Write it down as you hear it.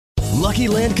Lucky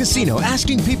Land Casino,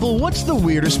 asking people, what's the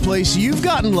weirdest place you've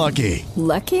gotten lucky?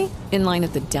 Lucky? In line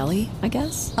at the deli, I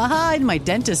guess? Aha, in my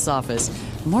dentist's office.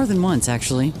 More than once,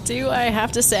 actually. Do I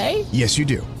have to say? Yes, you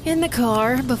do. In the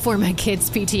car before my kids'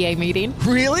 PTA meeting.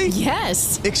 Really?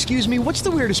 Yes. Excuse me, what's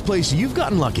the weirdest place you've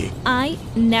gotten lucky? I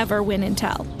never win and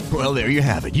tell. Well, there you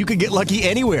have it. You can get lucky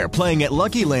anywhere, playing at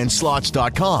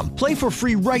LuckyLandSlots.com. Play for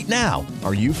free right now.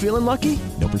 Are you feeling lucky?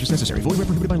 No purchase necessary. Void where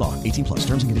prohibited by law. 18 plus.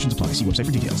 Terms and conditions apply. See website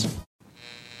for details.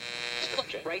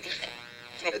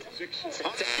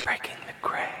 Breaking the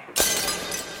gray.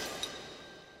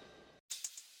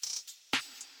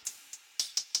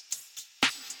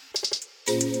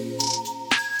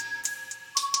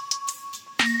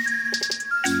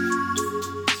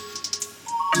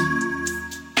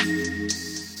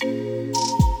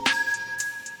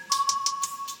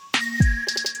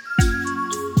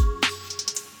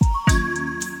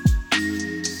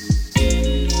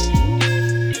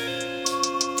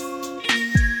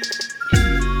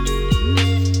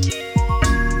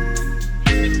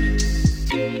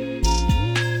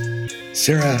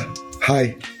 Sarah,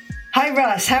 hi. Hi,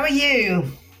 Russ. How are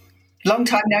you? Long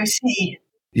time no see.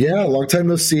 Yeah, long time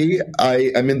no see.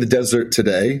 I'm in the desert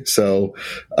today, so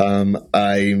I'm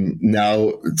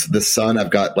now it's the sun. I've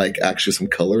got like actually some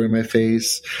color in my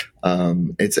face.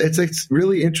 It's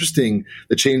really interesting,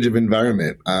 the change of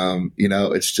environment.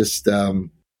 It's just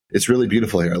it's really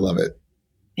beautiful here. I love it.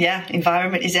 Yeah,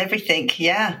 environment is everything.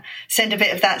 Yeah, send a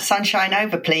bit of that sunshine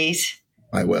over, please.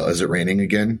 I will. Is it raining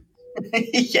again?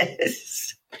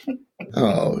 Yes.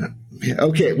 Oh, yeah.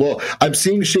 Okay. Well, I'm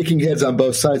seeing shaking heads on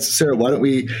both sides. Sarah, why don't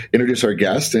we introduce our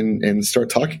guest and start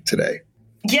talking today?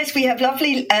 Yes, we have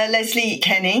lovely Leslie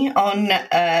Kenny on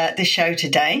the show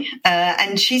today,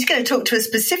 and she's going to talk to us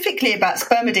specifically about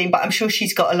spermidine, but I'm sure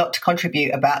she's got a lot to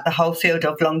contribute about the whole field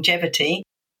of longevity.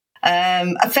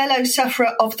 A fellow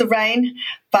sufferer of the rain,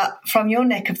 but from your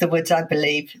neck of the woods, I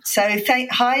believe. So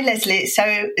hi, Leslie.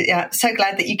 It's so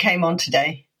glad that you came on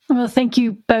today. Well, thank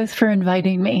you both for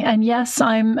inviting me. And yes,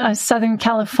 I'm a Southern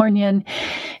Californian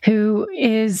who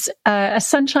is a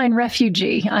sunshine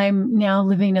refugee. I'm now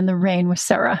living in the rain with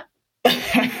Sarah.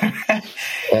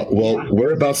 Well,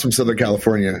 whereabouts from Southern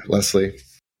California, Leslie?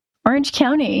 Orange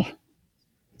County.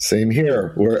 Same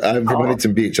here. I'm from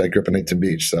Huntington Beach. I grew up in Huntington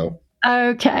Beach, so.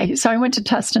 Okay, so I went to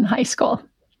Tustin High School.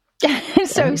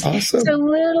 So awesome. It's a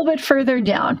little bit further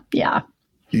down. Yeah.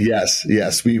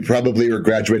 Yes. We probably were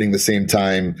graduating the same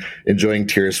time, enjoying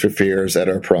Tears for Fears at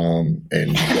our prom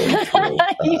and going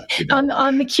through,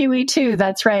 on the QE2.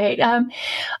 That's right.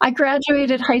 I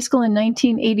graduated high school in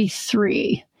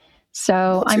 1983.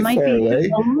 So I might be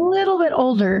a little bit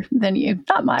older than you,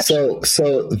 not much.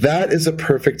 So that is a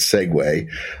perfect segue,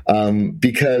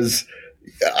 because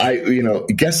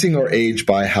guessing our age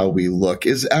by how we look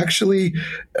is actually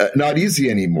not easy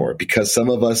anymore, because some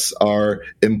of us are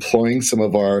employing some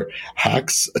of our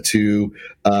hacks to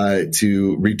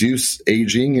reduce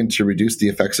aging and to reduce the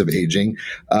effects of aging.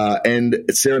 And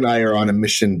Sarah and I are on a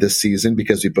mission this season,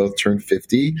 because we both turned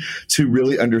 50, to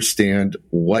really understand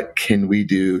what can we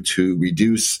do to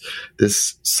reduce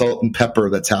this salt and pepper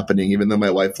that's happening. Even though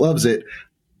my wife loves it,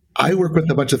 I work with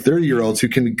a bunch of 30-year-olds who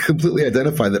can completely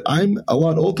identify that I'm a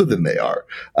lot older than they are.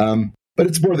 But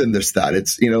it's more than just that.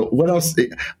 It's, what else?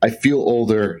 I feel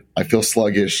older. I feel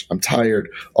sluggish. I'm tired,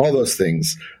 all those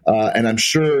things. And I'm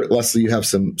sure, Leslie, you have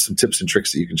some tips and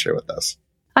tricks that you can share with us.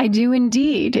 I do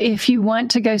indeed. If you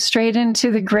want to go straight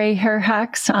into the gray hair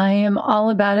hacks, I am all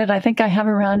about it. I think I have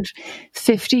around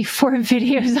 54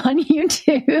 videos on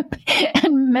YouTube,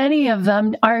 and many of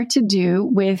them are to do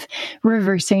with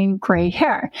reversing gray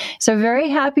hair. So very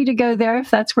happy to go there if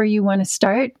that's where you want to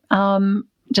start.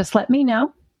 Just let me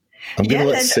know. I'm going to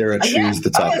let Sarah choose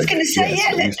the topic. I was going to say,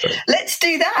 let's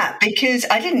do that, because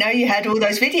I didn't know you had all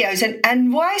those videos.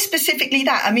 And why specifically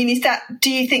that? I mean, do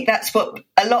you think that's what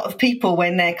a lot of people,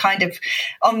 when they're kind of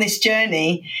on this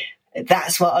journey,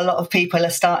 that's what a lot of people are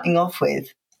starting off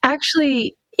with?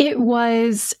 Actually, it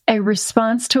was a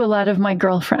response to a lot of my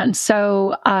girlfriends.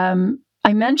 So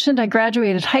I mentioned I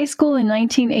graduated high school in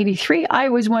 1983. I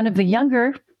was one of the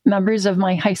younger members of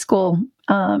my high school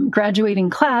graduating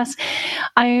class.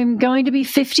 I am going to be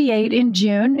 58 in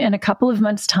June, in a couple of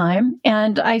months' time,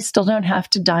 and I still don't have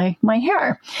to dye my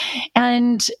hair.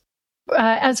 And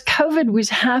as COVID was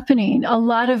happening, a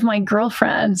lot of my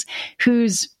girlfriends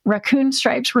whose raccoon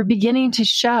stripes were beginning to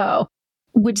show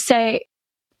would say,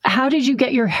 how did you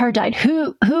get your hair dyed?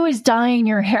 Who is dyeing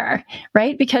your hair,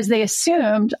 right? Because they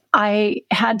assumed I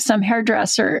had some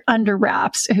hairdresser under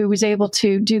wraps who was able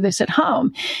to do this at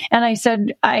home. And I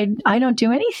said, I don't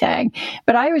do anything.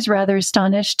 But I was rather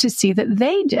astonished to see that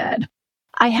they did.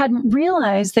 I hadn't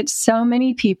realized that so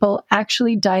many people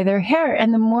actually dye their hair.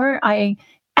 And the more I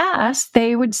asked,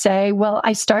 they would say, well,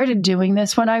 I started doing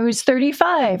this when I was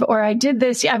 35, or I did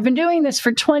this. I've been doing this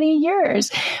for 20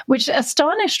 years, which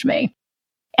astonished me.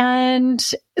 And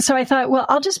so I thought, well,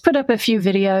 I'll just put up a few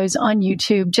videos on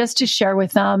YouTube just to share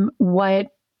with them what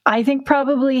I think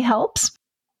probably helps.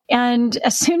 And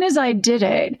as soon as I did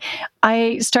it,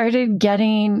 I started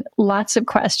getting lots of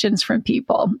questions from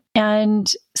people. And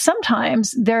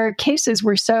sometimes their cases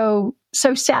were so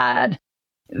sad.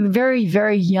 Very,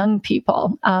 very young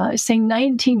people, say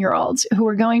 19-year-olds who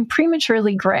were going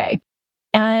prematurely gray.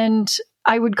 And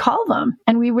I would call them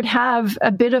and we would have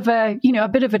a bit of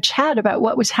a chat about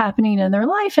what was happening in their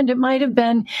life. And it might have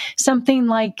been something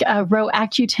like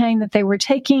Roaccutane that they were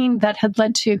taking that had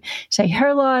led to, say,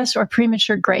 hair loss or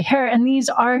premature gray hair. And these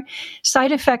are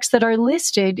side effects that are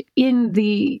listed in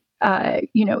the,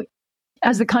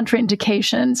 as the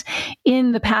contraindications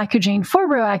in the packaging for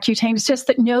Roaccutane. It's just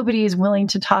that nobody is willing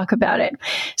to talk about it.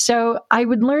 So I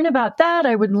would learn about that.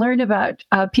 I would learn about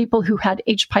people who had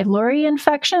H. pylori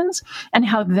infections and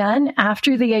how then,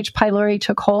 after the H. pylori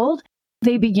took hold,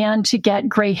 they began to get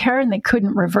gray hair and they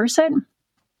couldn't reverse it.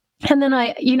 And then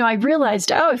I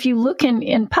realized, if you look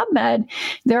in PubMed,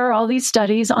 there are all these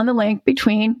studies on the link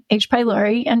between H.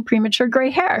 pylori and premature gray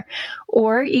hair,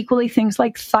 or equally things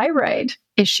like thyroid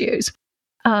issues.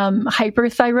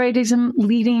 Hyperthyroidism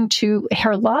leading to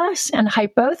hair loss and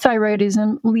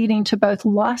hypothyroidism leading to both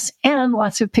loss and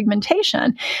loss of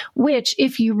pigmentation, which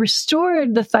if you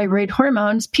restored the thyroid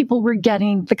hormones, people were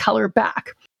getting the color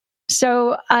back.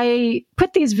 So I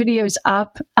put these videos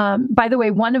up. By the way,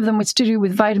 one of them was to do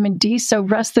with vitamin D. So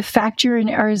Russ, the fact you're in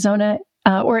Arizona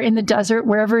or in the desert,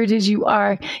 wherever it is you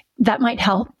are, that might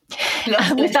help.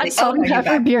 With that salt and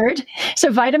pepper beard. So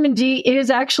vitamin D is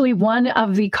actually one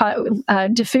of the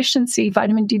deficiency.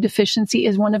 Vitamin D deficiency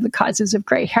is one of the causes of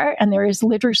gray hair. And there is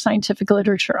scientific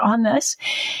literature on this.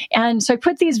 And so I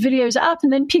put these videos up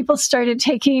and then people started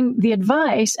taking the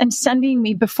advice and sending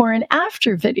me before and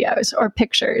after videos or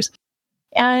pictures.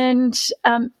 And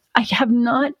I have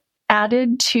not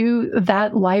added to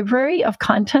that library of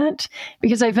content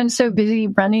because I've been so busy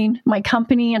running my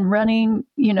company and running,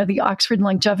 the Oxford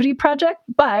Longevity Project.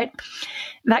 But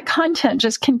that content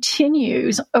just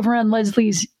continues over on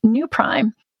Leslie's New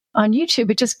Prime on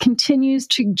YouTube. It just continues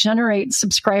to generate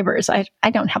subscribers. I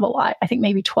don't have a lot. I think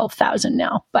maybe 12,000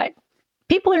 now, but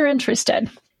people are interested.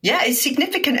 Yeah, it's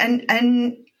significant.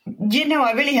 And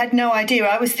I really had no idea.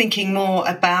 I was thinking more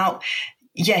about,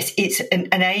 yes, it's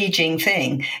an aging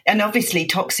thing, and obviously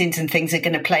toxins and things are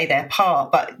going to play their part.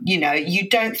 But you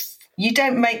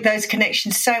don't make those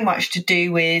connections so much to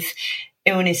do with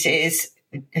illnesses,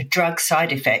 drug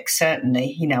side effects.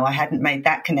 Certainly, I hadn't made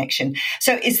that connection.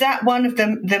 So, is that one of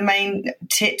the main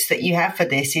tips that you have for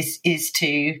this? Is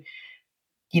to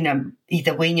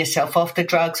either wean yourself off the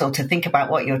drugs or to think about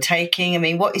what you're taking? I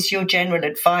mean, what is your general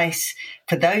advice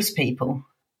for those people?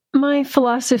 My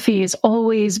philosophy is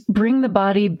always bring the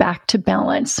body back to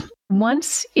balance.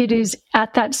 Once it is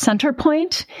at that center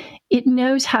point, it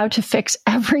knows how to fix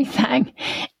everything.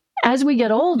 As we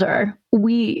get older,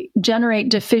 we generate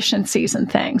deficiencies in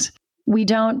things.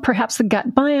 Perhaps the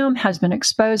gut biome has been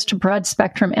exposed to broad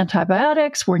spectrum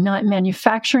antibiotics. We're not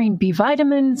manufacturing B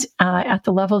vitamins at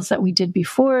the levels that we did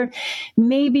before.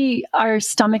 Maybe our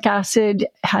stomach acid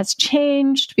has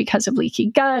changed because of leaky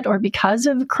gut or because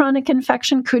of chronic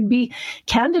infection. Could be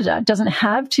candida. It doesn't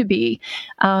have to be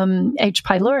H.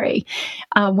 pylori.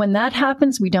 When that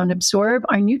happens, we don't absorb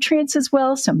our nutrients as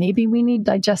well. So maybe we need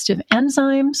digestive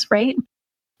enzymes, right?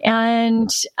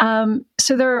 And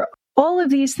so there are all of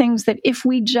these things that if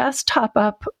we just top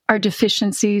up our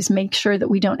deficiencies, make sure that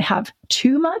we don't have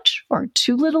too much or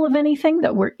too little of anything,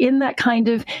 that we're in that kind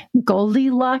of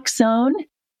Goldilocks zone,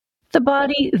 the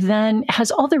body then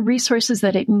has all the resources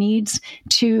that it needs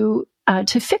to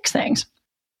fix things.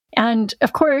 And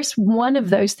of course, one of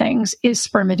those things is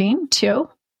spermidine too.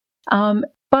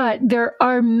 But there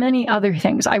are many other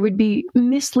things. I would be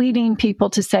misleading people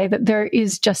to say that there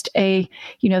is just there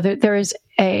is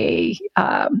a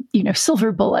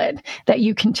silver bullet that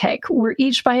you can take. We're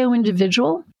each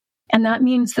bio-individual. And that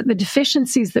means that the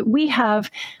deficiencies that we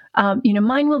have,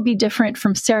 mine will be different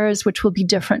from Sarah's, which will be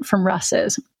different from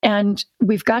Russ's. And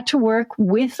we've got to work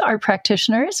with our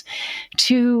practitioners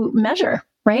to measure,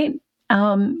 right?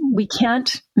 We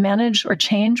can't manage or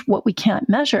change what we can't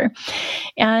measure.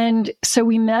 And so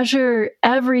we measure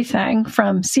everything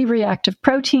from C-reactive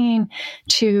protein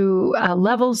to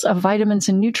levels of vitamins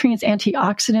and nutrients,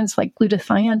 antioxidants like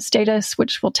glutathione status,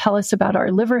 which will tell us about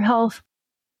our liver health.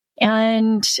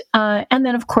 And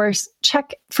then, of course,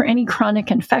 check for any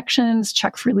chronic infections,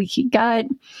 check for leaky gut.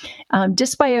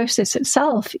 Dysbiosis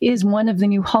itself is one of the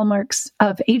new hallmarks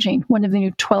of aging, one of the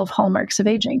new 12 hallmarks of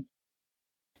aging.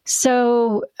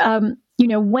 So,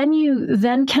 when you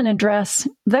then can address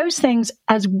those things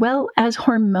as well as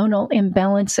hormonal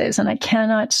imbalances, and I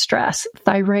cannot stress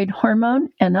thyroid hormone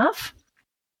enough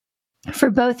for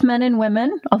both men and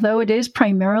women, although it is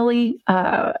primarily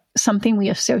something we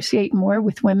associate more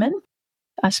with women,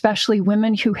 especially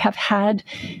women who have had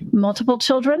multiple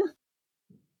children.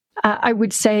 I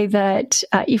would say that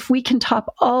if we can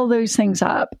top all those things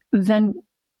up, then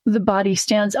the body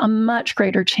stands a much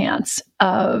greater chance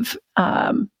of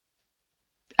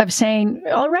saying,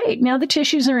 all right, now the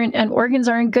tissues and organs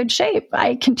are in good shape.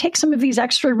 I can take some of these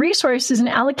extra resources and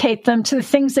allocate them to the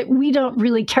things that we don't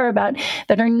really care about,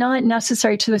 that are not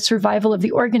necessary to the survival of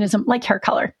the organism, like hair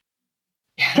color,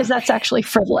 because that's actually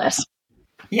frivolous.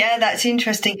 Yeah, that's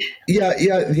interesting. Yeah.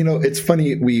 It's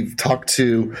funny. We've talked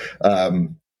to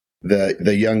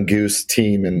the Young Goose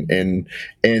team, and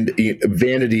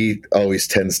vanity always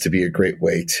tends to be a great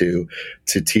way to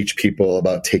teach people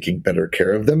about taking better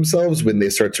care of themselves when they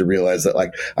start to realize that,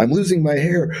 like, I'm losing my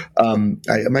hair,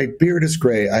 my beard is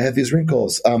gray, I have these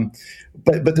wrinkles,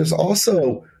 but there's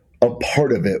also a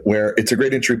part of it where it's a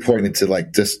great entry point into,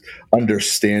 like, just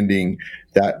understanding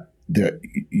that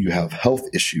you have health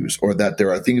issues, or that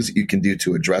there are things that you can do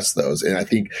to address those. And I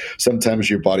think sometimes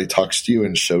your body talks to you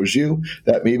and shows you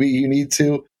that maybe you need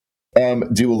to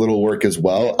do a little work as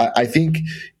well. I think,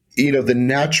 the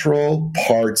natural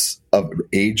parts of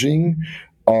aging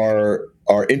are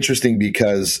interesting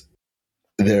because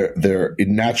they're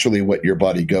naturally what your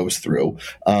body goes through.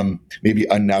 Maybe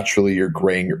unnaturally you're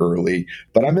graying early,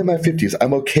 but I'm in my 50s.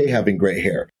 I'm okay having gray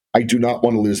hair. I do not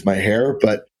want to lose my hair,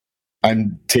 but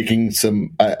I'm taking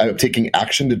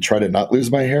action to try to not lose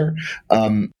my hair.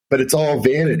 But it's all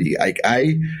vanity.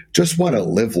 I just want to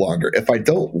live longer. If I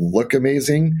don't look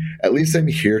amazing, at least I'm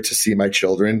here to see my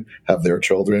children have their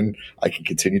children. I can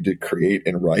continue to create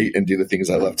and write and do the things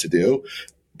I love to do.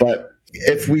 But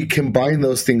if we combine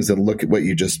those things and look at what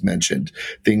you just mentioned,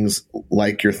 things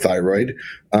like your thyroid,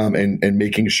 and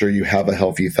making sure you have a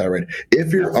healthy thyroid.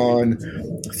 If you're on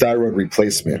thyroid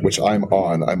replacement, which I'm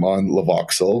on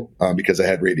Levoxyl, because I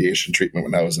had radiation treatment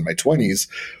when I was in my 20s.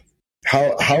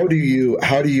 How do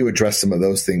you address some of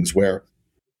those things where,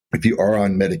 if you are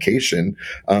on medication,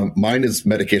 mine is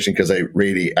medication because I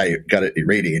got it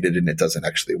irradiated and it doesn't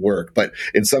actually work. But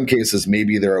in some cases,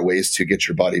 maybe there are ways to get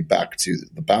your body back to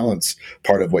the balance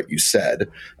part of what you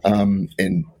said.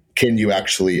 And can you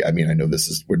actually, I know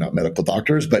we're not medical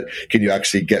doctors, but can you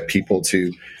actually get people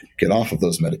to get off of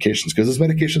those medications? Because those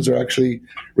medications are actually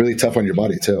really tough on your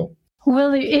body too.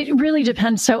 Well, it really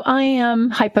depends. So I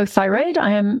am hypothyroid.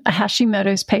 I am a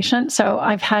Hashimoto's patient. So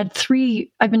I've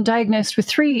been diagnosed with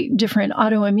 3 different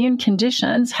autoimmune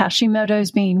conditions,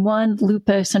 Hashimoto's being one,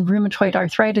 lupus and rheumatoid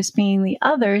arthritis being the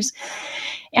others.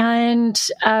 And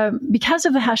because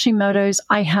of the Hashimoto's,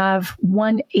 I have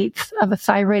 1/8 of a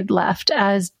thyroid left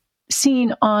as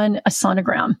seen on a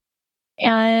sonogram.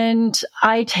 And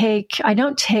I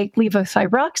don't take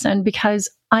levothyroxine because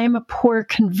I am a poor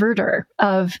converter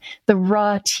of the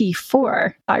raw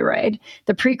T4 thyroid,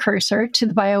 the precursor to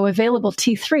the bioavailable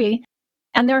T3.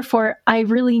 And therefore, I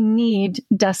really need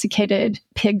desiccated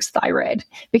pig's thyroid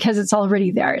because it's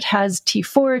already there. It has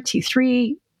T4,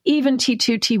 T3, even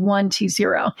T2, T1,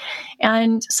 T0.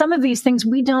 And some of these things,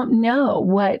 we don't know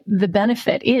what the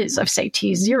benefit is of, say,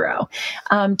 T0.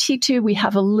 T2, we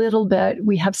have a little bit,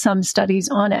 we have some studies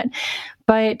on it.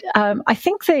 But I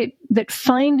think that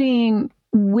finding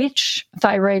which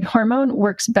thyroid hormone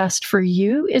works best for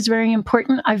you is very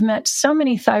important. I've met so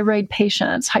many thyroid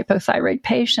patients, hypothyroid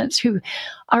patients, who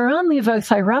are on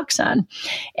levothyroxine,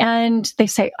 and they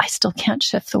say, I still can't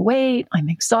shift the weight. I'm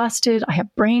exhausted. I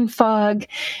have brain fog.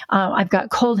 I've got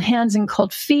cold hands and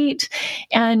cold feet.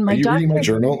 And my doctor. Are you reading my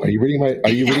journal? Are you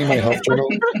reading my health journal,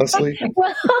 Leslie?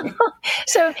 Well,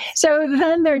 so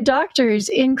then their doctors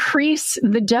increase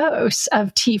the dose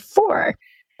of T4.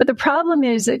 But the problem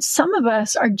is that some of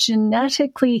us are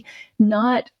genetically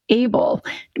not able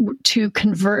to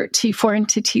convert T4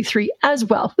 into T3 as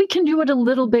well. We can do it a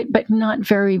little bit, but not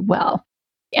very well.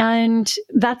 And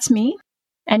that's me.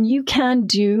 And you can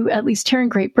do, at least here in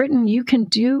Great Britain, you can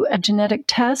do a genetic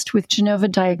test with Genova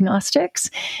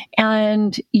Diagnostics,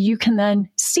 and you can then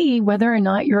see whether or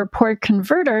not you're a poor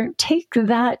converter. Take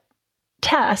that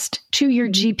test to your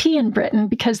GP in Britain,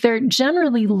 because they're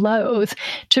generally loath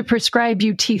to prescribe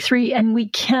you T3, and we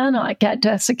cannot get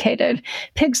desiccated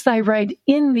pig's thyroid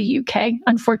in the UK.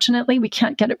 Unfortunately, we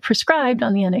can't get it prescribed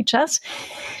on the NHS.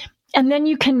 And then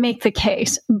you can make the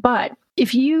case. But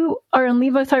if you are on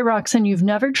levothyroxine, you've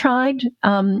never tried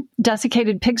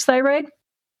desiccated pig's thyroid,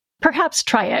 perhaps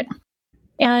try it.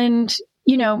 And,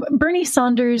 Bernie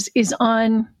Sanders is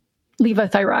on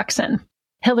levothyroxine.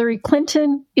 Hillary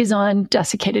Clinton is on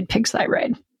desiccated pig's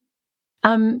thyroid.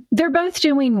 They're both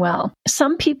doing well.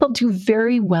 Some people do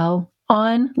very well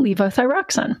on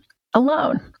levothyroxine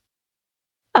alone.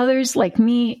 Others, like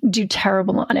me, do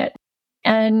terrible on it.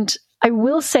 And I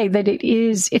will say that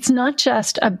it's not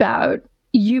just about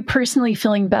you personally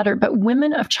feeling better, but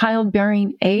women of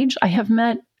childbearing age. I have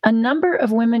met a number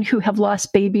of women who have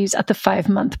lost babies at the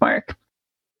 5-month mark.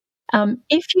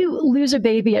 If you lose a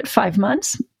baby at 5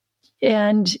 months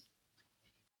and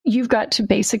you've got to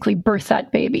basically birth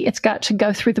that baby, it's got to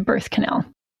go through the birth canal.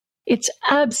 It's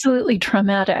absolutely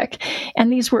traumatic.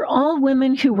 And these were all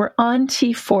women who were on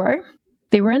T4.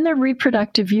 They were in their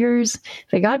reproductive years.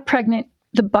 They got pregnant.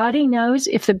 The body knows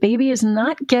if the baby is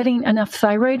not getting enough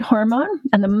thyroid hormone,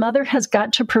 and the mother has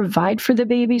got to provide for the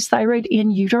baby's thyroid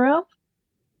in utero,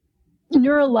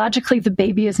 neurologically, the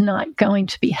baby is not going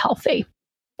to be healthy.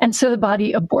 And so the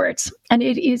body aborts. And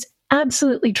it is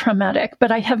absolutely traumatic.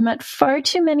 But I have met far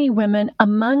too many women,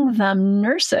 among them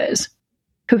nurses,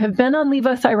 who have been on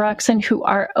levothyroxine, who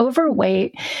are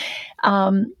overweight,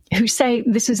 who say,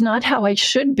 this is not how I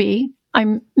should be.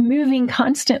 I'm moving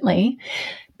constantly,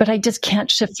 but I just can't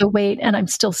shift the weight and I'm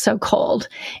still so cold.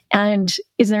 And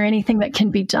is there anything that can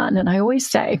be done? And I always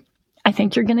say, I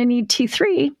think you're going to need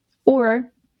T3 or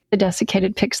the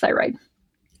desiccated pig's thyroid.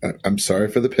 I'm sorry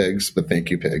for the pigs, but thank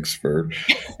you, pigs, for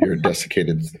your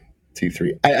desiccated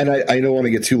T3. I don't want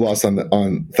to get too lost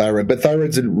on thyroid, but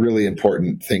thyroid's a really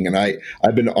important thing. And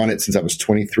I've been on it since I was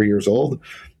 23 years old.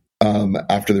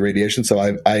 After the radiation. So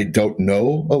I don't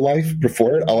know a life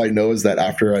before it. All I know is that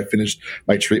after I finished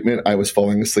my treatment, I was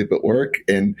falling asleep at work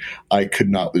and I could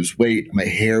not lose weight. My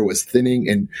hair was thinning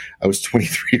and I was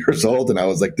 23 years old and I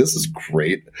was like, this is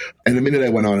great. And the minute I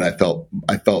went on it,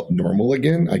 I felt normal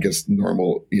again, I guess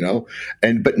normal,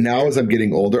 but now as I'm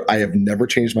getting older, I have never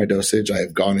changed my dosage. I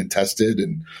have gone and tested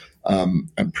and,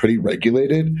 I'm pretty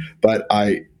regulated, but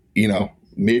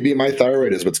maybe my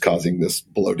thyroid is what's causing this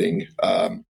bloating,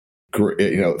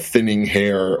 thinning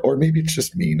hair, or maybe it's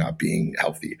just me not being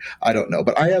healthy. I don't know.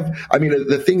 But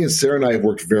the thing is, Sarah and I have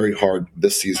worked very hard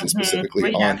this season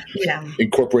specifically on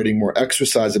incorporating more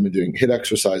exercise. I've been doing HIIT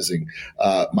exercising.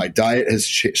 My diet has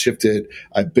shifted.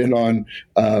 I've been on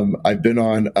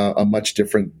a much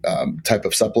different type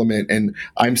of supplement, and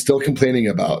I'm still complaining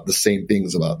about the same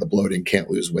things about the bloating, can't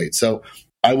lose weight. So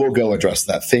I will go address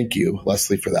that. Thank you,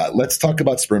 Leslie, for that. Let's talk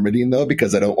about spermidine, though,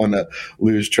 because I don't want to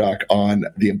lose track on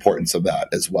the importance of that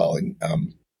as well. And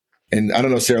I don't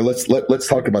know, Sarah, let's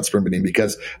talk about spermidine,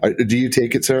 because do you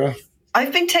take it, Sarah? I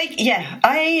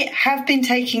have been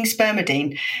taking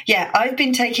spermidine. Yeah, I've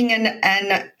been taking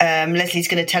and Leslie's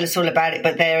going to tell us all about it,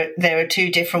 but there are two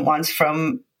different ones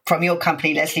from your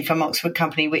company, Leslie, from Oxford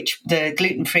Company, which the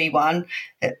gluten-free one,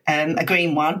 a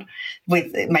green one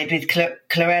made with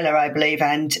chlorella, I believe,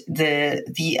 and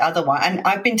the other one. And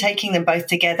I've been taking them both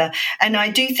together. And I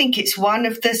do think it's one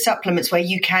of the supplements where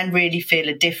you can really feel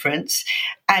a difference.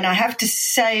 And I have to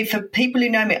say, for people who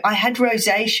know me, I had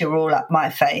rosacea all up my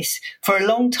face for a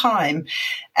long time.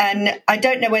 And I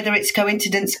don't know whether it's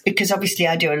coincidence, because obviously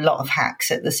I do a lot of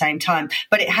hacks at the same time,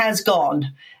 but it has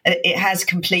gone. It has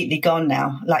completely gone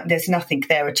now. Like there's nothing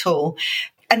there at all.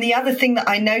 And the other thing that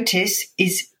I notice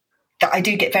is that I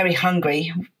do get very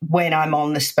hungry when I'm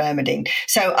on the spermidine.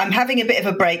 So I'm having a bit of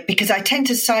a break because I tend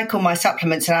to cycle my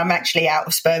supplements, and I'm actually out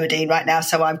of spermidine right now.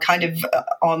 So I'm kind of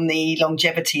on the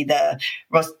longevity, the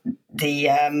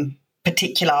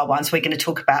particular ones we're going to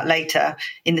talk about later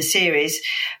in the series.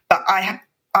 But I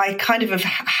kind of have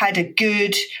had a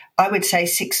good, I would say,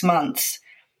 6 months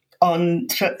on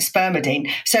spermidine.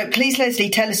 So please, Leslie,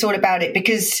 tell us all about it,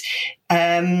 because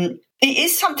it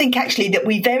is something actually that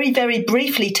we very, very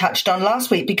briefly touched on last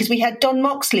week, because we had Don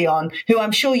Moxley on, who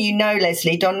I'm sure you know,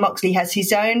 Leslie. Don Moxley has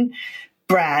his own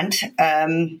brand,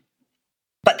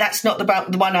 but that's not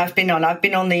the one I've been on. I've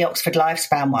been on the Oxford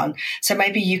Lifespan one. So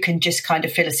maybe you can just kind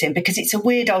of fill us in, because it's a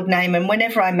weird old name. And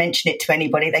whenever I mention it to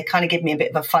anybody, they kind of give me a bit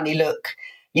of a funny look.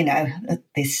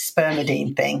 This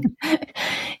spermidine thing.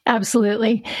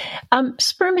 Absolutely.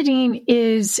 Spermidine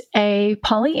is a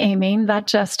polyamine. That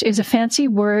just is a fancy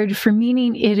word for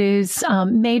meaning it is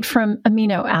made from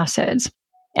amino acids.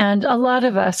 And a lot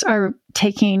of us are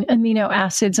taking amino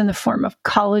acids in the form of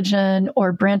collagen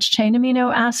or branched chain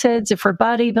amino acids if we're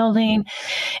bodybuilding.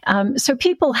 So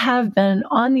people have been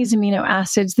on these amino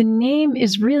acids. The name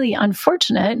is really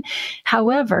unfortunate.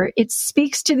 However, it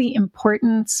speaks to the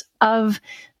importance of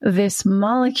this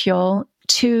molecule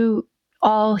to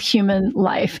all human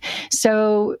life.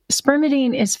 So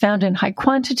spermidine is found in high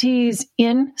quantities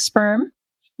in sperm,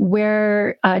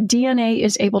 where DNA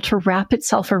is able to wrap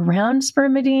itself around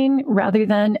spermidine rather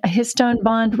than a histone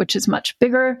bond, which is much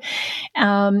bigger.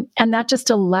 And that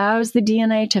just allows the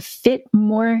DNA to fit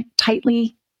more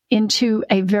tightly into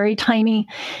a very tiny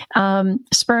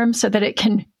sperm so that it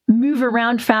can move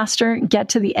around faster, get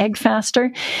to the egg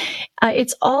faster.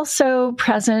 It's also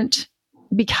present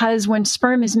because when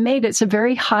sperm is made, it's a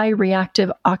very high reactive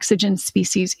oxygen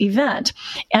species event.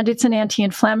 And it's an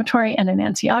anti-inflammatory and an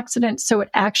antioxidant, so it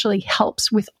actually helps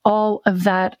with all of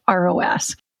that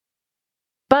ROS.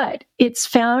 But it's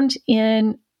found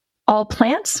in all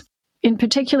plants, in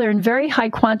particular in very high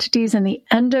quantities in the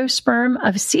endosperm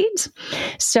of seeds.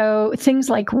 So things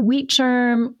like wheat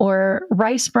germ or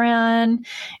rice bran,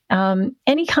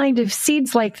 any kind of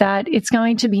seeds like that, it's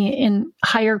going to be in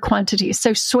higher quantities.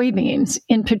 So soybeans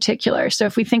in particular. So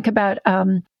if we think about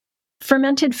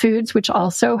fermented foods, which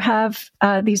also have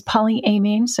these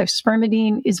polyamines, so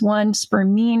spermidine is one,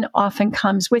 spermine often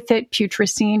comes with it,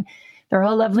 putrescine. They're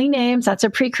all lovely names. That's a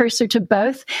precursor to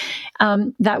both.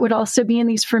 That would also be in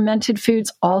these fermented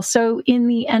foods, also in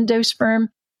the endosperm.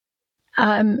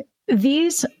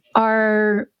 These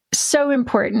are so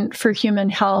important for human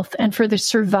health and for the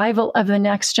survival of the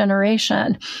next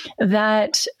generation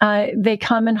that they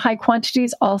come in high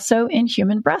quantities also in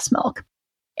human breast milk.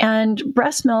 And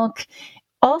breast milk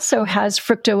also has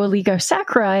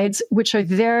fructooligosaccharides, which are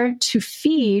there to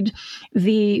feed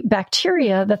the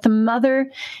bacteria that the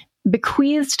mother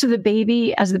bequeaths to the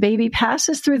baby as the baby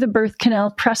passes through the birth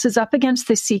canal, presses up against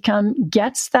the cecum,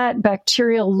 gets that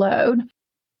bacterial load.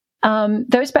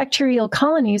 Those bacterial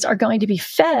colonies are going to be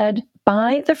fed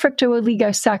by the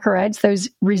fructooligosaccharides, those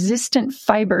resistant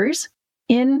fibers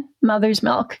in mother's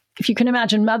milk. If you can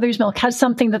imagine, mother's milk has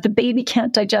something that the baby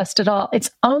can't digest at all. It's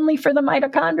only for the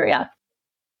mitochondria.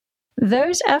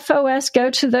 Those FOS go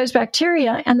to those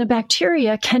bacteria, and the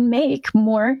bacteria can make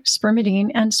more spermidine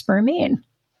and spermine.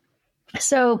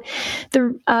 So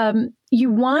you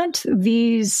want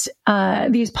these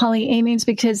polyamines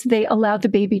because they allow the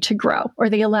baby to grow, or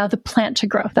they allow the plant to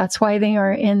grow. That's why they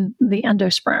are in the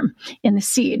endosperm, in the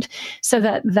seed, so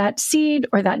that that seed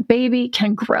or that baby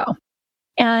can grow.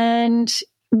 And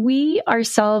we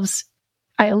ourselves,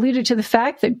 I alluded to the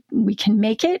fact that we can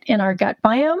make it in our gut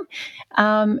biome.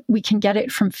 We can get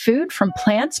it from food, from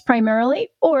plants primarily,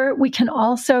 or we can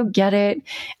also get it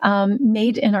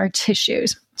made in our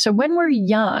tissues. So when we're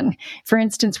young, for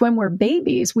instance, when we're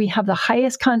babies, we have the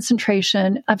highest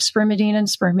concentration of spermidine and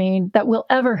spermine that we'll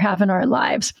ever have in our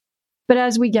lives. But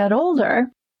as we get older,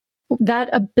 that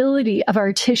ability of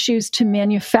our tissues to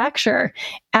manufacture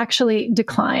actually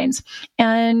declines.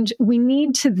 And we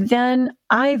need to then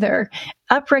either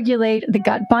upregulate the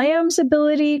gut biome's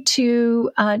ability to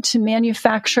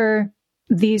manufacture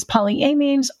these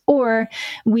polyamines, or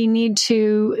we need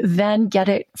to then get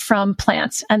it from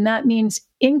plants. And that means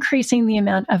increasing the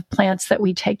amount of plants that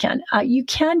we take in. You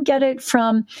can get it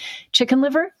from chicken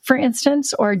liver, for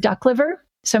instance, or duck liver.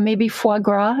 So maybe foie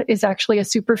gras is actually a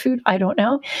superfood. I don't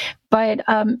know. But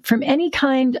from any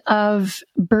kind of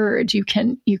bird, you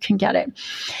can get it.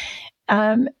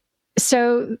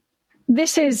 So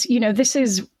this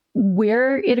is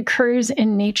where it occurs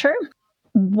in nature.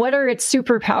 What are its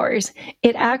superpowers?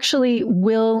 It actually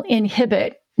will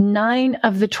inhibit 9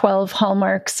 of the 12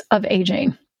 hallmarks of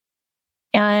aging.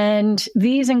 And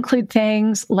these include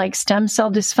things like stem cell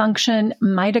dysfunction,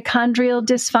 mitochondrial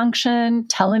dysfunction,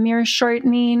 telomere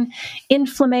shortening,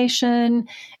 inflammation,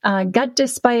 gut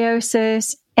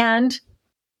dysbiosis, and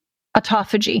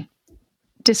autophagy,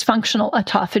 dysfunctional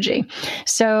autophagy.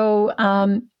 So,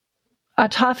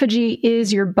 autophagy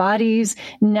is your body's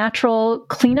natural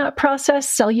cleanup process,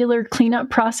 cellular cleanup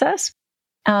process.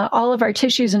 All of our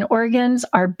tissues and organs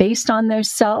are based on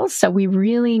those cells. So we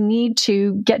really need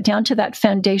to get down to that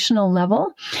foundational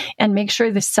level and make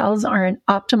sure the cells are in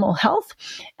optimal health.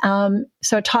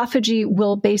 So autophagy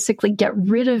will basically get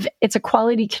rid of, it's a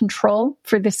quality control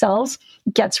for the cells,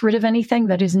 gets rid of anything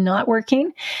that is not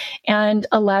working and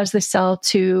allows the cell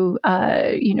to,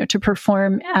 to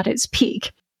perform at its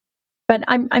peak. But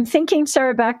I'm thinking,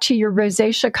 Sarah, back to your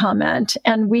rosacea comment,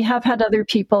 and we have had other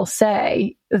people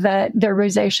say that their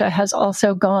rosacea has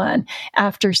also gone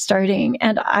after starting.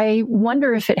 And I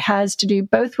wonder if it has to do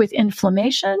both with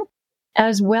inflammation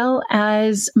as well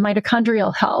as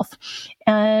mitochondrial health.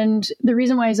 And the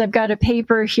reason why is I've got a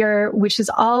paper here, which is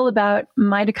all about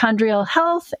mitochondrial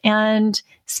health and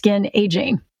skin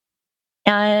aging.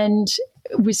 And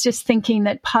was just thinking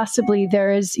that possibly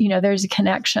there's a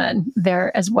connection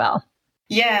there as well.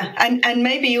 Yeah. And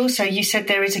maybe also you said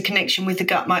there is a connection with the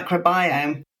gut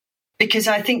microbiome, because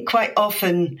I think quite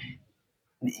often,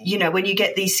 when you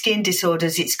get these skin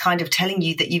disorders, it's kind of telling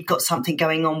you that you've got something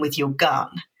going on with your gut.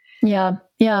 Yeah.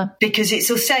 Yeah. Because it's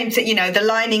the same thing, the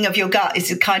lining of your gut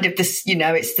is kind of this,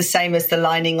 it's the same as the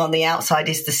lining on the outside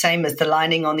is the same as the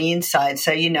lining on the inside.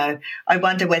 So, I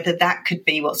wonder whether that could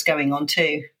be what's going on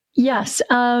too. Yes.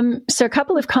 So a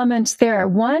couple of comments there.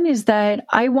 One is that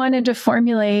I wanted to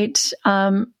formulate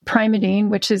Primatene,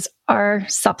 which is our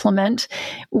supplement,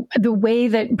 the way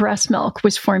that breast milk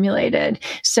was formulated.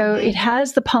 So it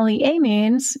has the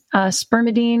polyamines,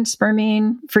 spermidine,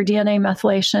 spermine for DNA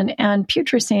methylation, and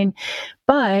putrescine,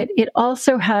 but it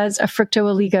also has a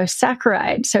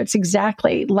fructooligosaccharide. So it's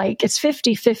exactly like it's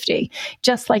 50-50,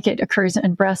 just like it occurs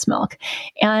in breast milk.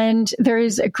 And there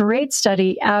is a great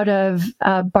study out of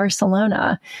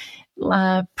Barcelona,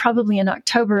 probably in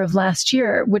October of last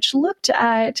year, which looked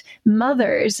at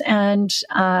mothers and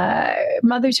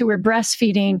mothers who were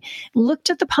breastfeeding,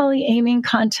 looked at the polyamine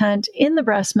content in the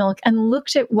breast milk and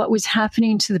looked at what was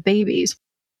happening to the babies.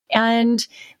 And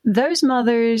those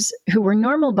mothers who were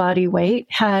normal body weight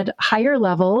had higher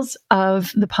levels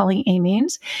of the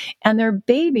polyamines, and their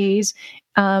babies,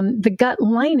 the gut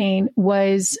lining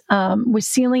was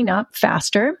sealing up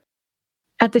faster.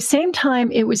 At the same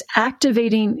time, it was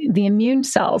activating the immune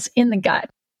cells in the gut.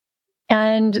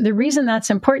 And the reason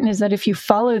that's important is that if you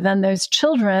follow then those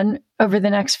children over the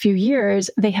next few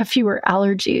years, they have fewer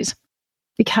allergies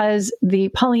because the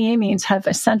polyamines have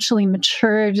essentially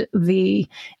matured the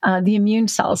immune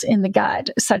cells in the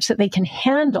gut such that they can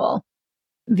handle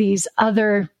these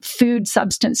other food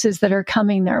substances that are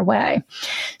coming their way.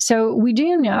 So we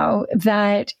do know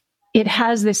that it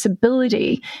has this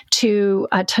ability to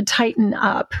tighten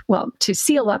up, to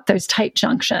seal up those tight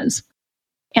junctions.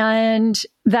 And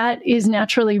that is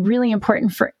naturally really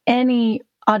important for any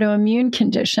autoimmune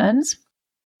conditions.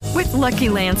 With Lucky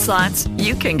Land Slots,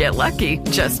 you can get lucky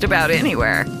just about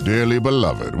anywhere. Dearly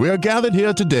beloved, we are gathered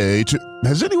here today to...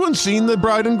 Has anyone seen the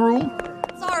bride and groom?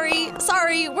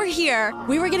 Sorry, we're here.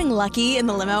 We were getting lucky in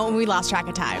the limo and we lost track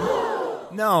of time.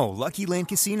 No, Lucky Land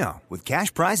Casino, with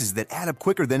cash prizes that add up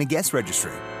quicker than a guest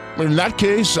registry. In that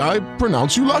case, I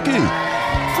pronounce you lucky.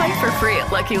 Play for free at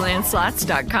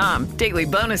LuckyLandSlots.com. Daily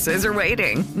bonuses are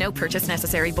waiting. No purchase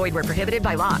necessary. Void where prohibited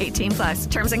by law.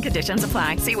 18+. Terms and conditions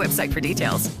apply. See website for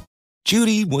details.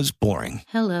 Judy was boring.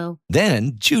 Hello.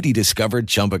 Then Judy discovered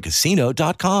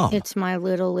ChumbaCasino.com. It's my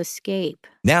little escape.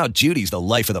 Now Judy's the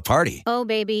life of the party. Oh,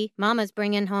 baby, mama's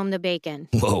bringing home the bacon.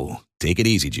 Whoa, take it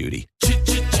easy, Judy.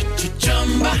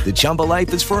 The Chumba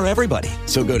life is for everybody.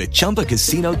 So go to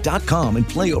ChumbaCasino.com and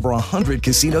play over 100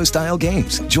 casino-style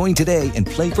games. Join today and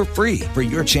play for free for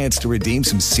your chance to redeem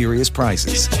some serious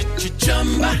prizes.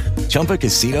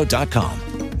 ChumbaCasino.com.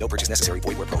 No purchase necessary.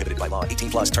 Void where prohibited by law.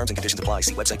 18+. Terms and conditions apply.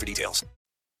 See website for details.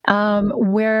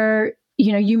 Where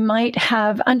you might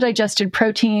have undigested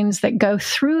proteins that go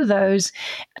through those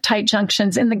tight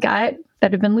junctions in the gut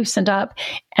that have been loosened up,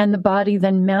 and the body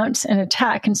then mounts an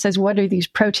attack and says, what are these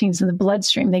proteins in the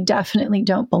bloodstream? They definitely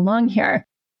don't belong here.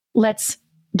 Let's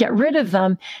get rid of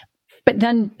them. But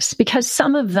then because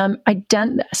some of them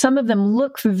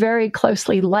look very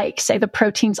closely like, say, the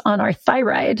proteins on our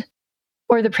thyroid,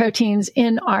 or the proteins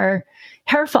in our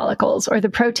hair follicles, or the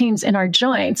proteins in our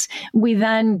joints, we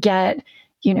then get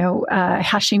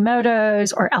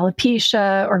Hashimoto's or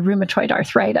alopecia or rheumatoid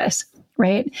arthritis,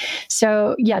 right?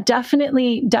 So yeah,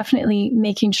 definitely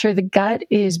making sure the gut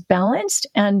is balanced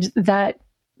and that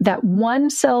one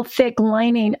cell thick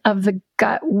lining of the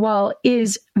gut wall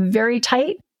is very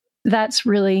tight. That's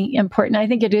really important. I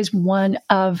think it is one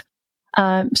of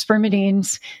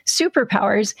spermidine's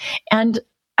superpowers. And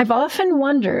I've often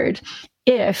wondered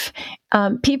if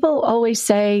people always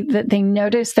say that they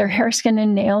notice their hair, skin,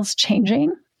 and nails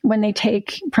changing when they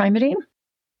take Primatene,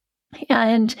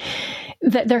 and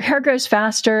that their hair grows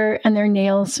faster and their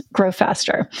nails grow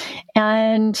faster.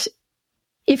 And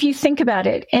if you think about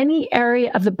it, any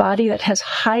area of the body that has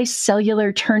high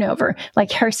cellular turnover,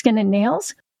 like hair, skin, and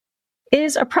nails,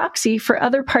 is a proxy for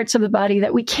other parts of the body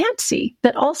that we can't see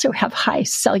that also have high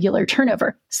cellular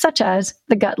turnover, such as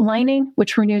the gut lining,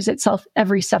 which renews itself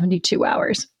every 72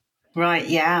 hours. Right,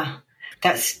 yeah.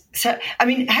 That's so. I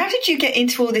mean, how did you get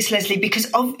into all this, Leslie?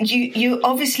 Because you're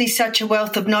obviously such a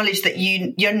wealth of knowledge that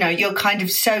you're kind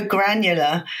of so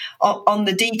granular on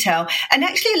the detail. And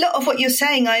actually, a lot of what you're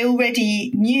saying I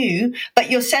already knew,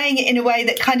 but you're saying it in a way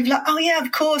that kind of like, oh yeah,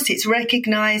 of course, it's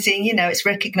recognizing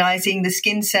the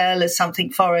skin cell as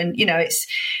something foreign. It's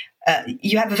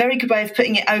you have a very good way of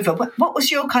putting it over. What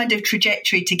was your kind of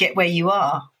trajectory to get where you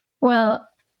are? Well,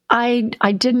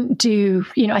 I didn't do,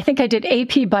 I think I did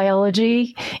AP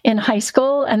biology in high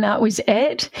school, and that was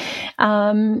it.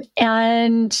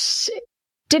 And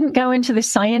didn't go into the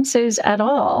sciences at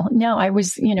all. No, I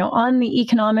was, on the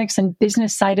economics and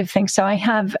business side of things. So I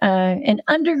have an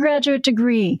undergraduate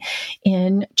degree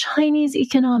in Chinese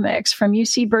economics from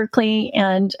UC Berkeley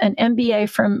and an MBA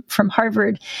from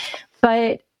Harvard.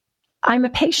 But I'm a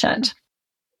patient.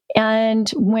 And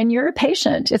when you're a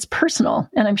patient, it's personal.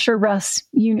 And I'm sure, Russ,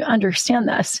 you understand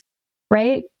this,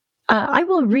 right? I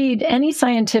will read any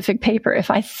scientific paper if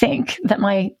I think that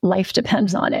my life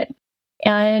depends on it.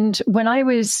 And when I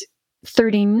was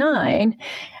 39,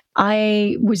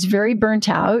 I was very burnt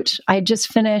out. I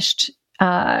just finished,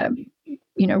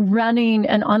 running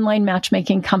an online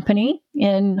matchmaking company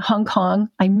in Hong Kong.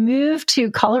 I moved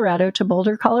to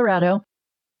Boulder, Colorado,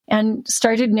 and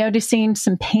started noticing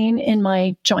some pain in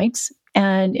my joints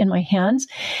and in my hands,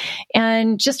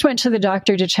 and just went to the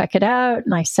doctor to check it out.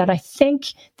 And I said, I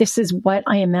think this is what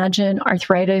I imagine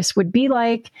arthritis would be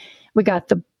like. We got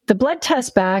the blood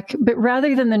test back, but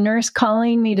rather than the nurse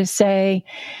calling me to say,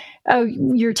 oh,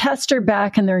 your tests are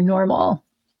back and they're normal,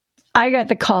 I got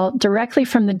the call directly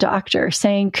from the doctor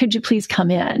saying, could you please come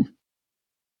in?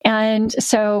 And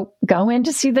so go in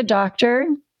to see the doctor.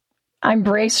 I'm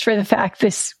braced for the fact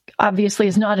this obviously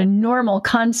is not a normal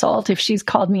consult if she's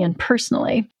called me in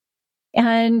personally.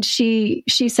 And she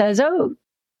says, oh,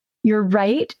 you're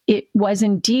right. It was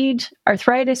indeed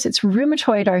arthritis. It's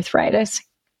rheumatoid arthritis.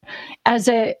 As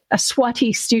a SWAT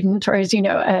student, or as,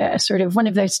 a sort of one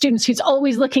of those students who's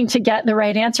always looking to get the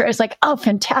right answer, I was like, oh,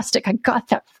 fantastic. I got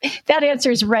that. That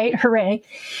answer is right. Hooray.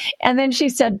 And then she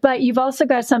said, but you've also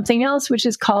got something else, which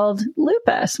is called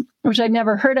lupus, which I'd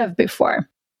never heard of before.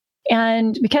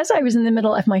 And because I was in the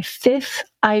middle of my 5th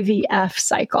IVF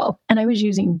cycle and I was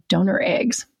using donor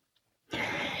eggs,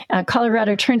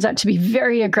 Colorado turns out to be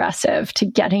very aggressive to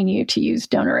getting you to use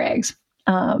donor eggs.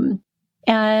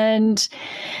 And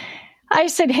I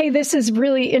said, hey, this is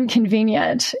really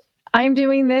inconvenient. I'm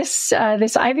doing this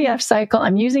IVF cycle.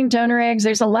 I'm using donor eggs.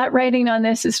 There's a lot writing on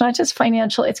this. It's not just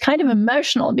financial. It's kind of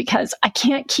emotional because I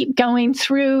can't keep going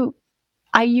through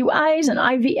IUIs and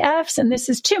IVFs, and this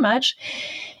is too much.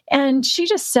 And she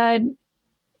just said,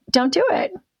 don't do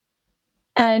it.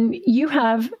 And you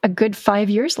have a good 5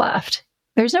 years left.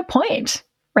 There's no point,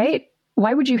 right?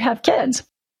 Why would you have kids?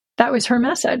 That was her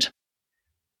message.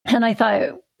 And I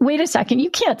thought, wait a second, you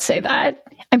can't say that.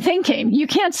 I'm thinking, you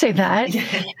can't say that.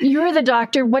 You're the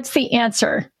doctor. What's the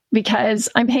answer? Because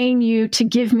I'm paying you to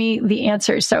give me the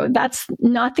answer. So that's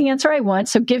not the answer I want.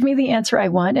 So give me the answer I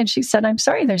want. And she said, I'm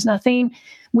sorry, there's nothing.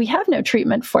 We have no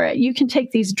treatment for it. You can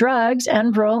take these drugs,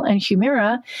 Enbrel and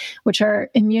Humira, which are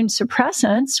immune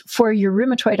suppressants for your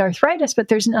rheumatoid arthritis, but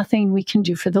there's nothing we can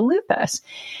do for the lupus.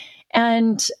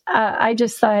 And I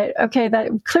just thought, okay, that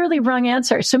clearly wrong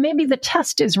answer. So maybe the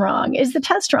test is wrong. Is the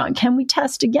test wrong? Can we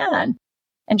test again?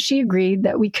 And she agreed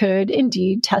that we could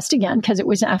indeed test again because it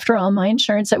was, after all, my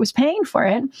insurance that was paying for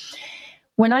it.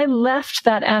 When I left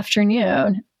that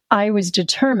afternoon, I was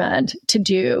determined to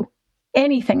do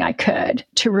anything I could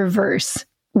to reverse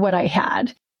what I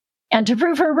had and to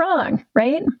prove her wrong,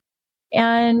 right?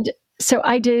 And so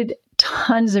I did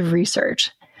tons of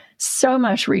research, so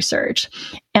much research,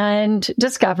 and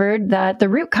discovered that the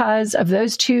root cause of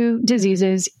those two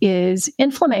diseases is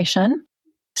inflammation.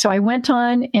 So I went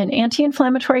on an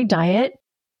anti-inflammatory diet,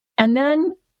 and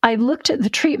then I looked at the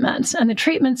treatments, and the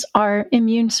treatments are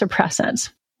immune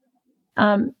suppressants.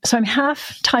 So I'm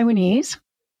half Taiwanese,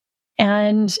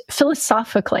 and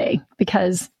philosophically,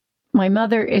 because my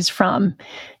mother is from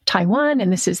Taiwan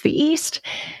and this is the East,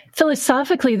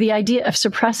 philosophically, the idea of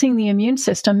suppressing the immune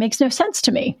system makes no sense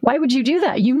to me. Why would you do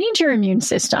that? You need your immune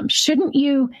system. Shouldn't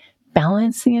you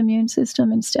balance the immune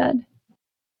system instead?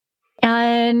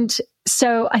 And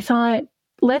so I thought,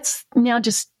 let's now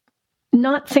just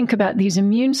not think about these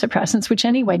immune suppressants, which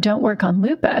anyway don't work on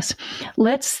lupus.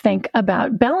 Let's think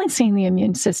about balancing the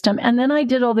immune system. And then I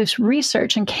did all this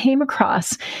research and came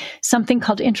across something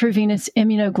called intravenous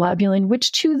immunoglobulin,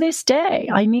 which to this day,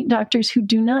 I meet doctors who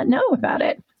do not know about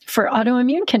it for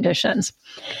autoimmune conditions.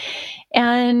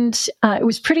 And it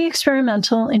was pretty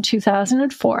experimental in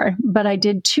 2004, but I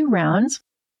did 2 rounds.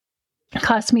 It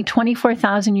cost me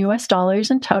 $24,000 US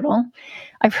in total.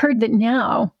 I've heard that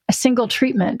now a single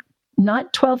treatment,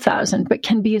 not 12,000, but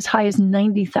can be as high as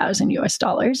 90,000 US.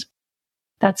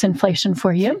 That's inflation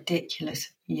for you.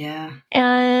 Ridiculous. Yeah.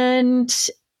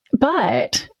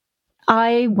 But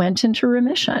I went into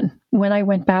remission when I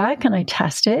went back and I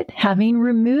tested, having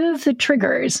removed the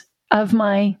triggers of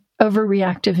my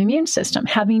overreactive immune system,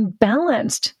 having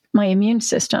balanced my immune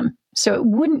system so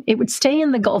it would stay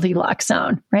in the Goldilocks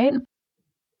zone, right?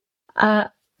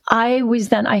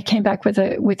 I came back with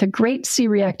a great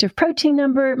C-reactive protein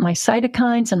number, my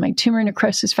cytokines and my tumor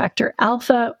necrosis factor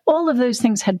alpha, all of those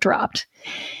things had dropped.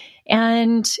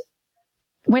 And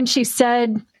when she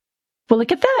said, well,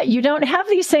 look at that, you don't have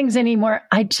these things anymore,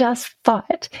 I just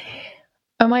thought,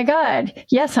 oh my God,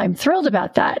 yes, I'm thrilled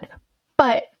about that.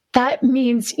 But that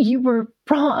means you were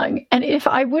wrong. And if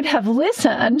I would have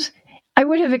listened, I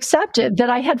would have accepted that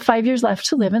I had 5 years left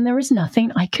to live and there was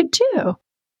nothing I could do.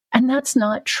 And that's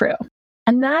not true.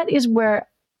 And that is where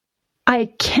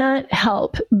I can't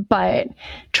help but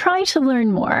try to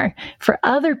learn more for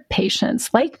other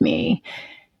patients like me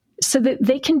so that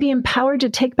they can be empowered to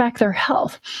take back their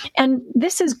health. And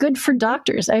this is good for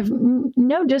doctors. I have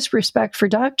no disrespect for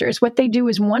doctors. What they do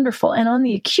is wonderful. And on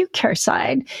the acute care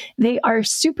side, they are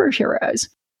superheroes.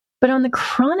 But on the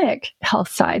chronic health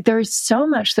side, there is so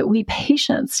much that we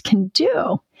patients can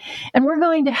do. And we're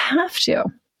going to have to,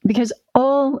 because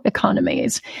all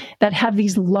economies that have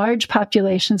these large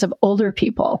populations of older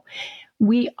people,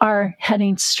 we are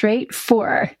heading straight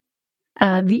for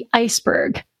the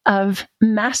iceberg of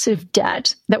massive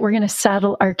debt that we're going to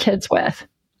saddle our kids with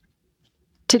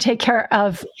to take care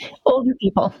of older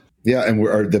people. Yeah, and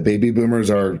the baby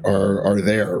boomers are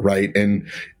there, right? And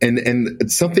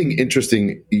it's something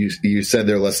interesting you said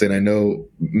there, Leslie. And I know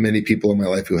many people in my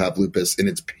life who have lupus, and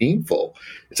it's painful.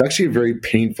 It's actually a very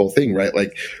painful thing, right?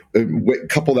 Like,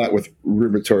 couple that with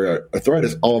rheumatoid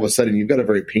arthritis, all of a sudden you've got a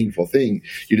very painful thing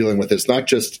you're dealing with. It's not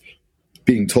just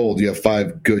being told you have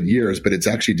 5 good years, but it's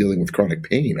actually dealing with chronic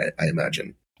pain, I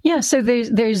imagine. Yeah, so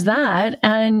there's that.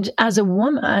 And as a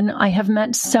woman, I have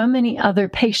met so many other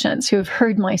patients who have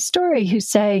heard my story who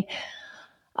say,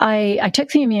 I took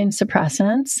the immune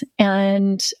suppressants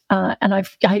and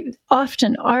I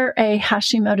often, RA,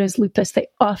 Hashimoto's, lupus, they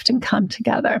often come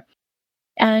together.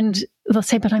 And they'll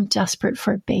say, but I'm desperate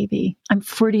for a baby. I'm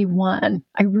 41.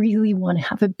 I really want to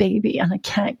have a baby and I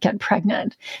can't get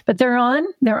pregnant. But they're on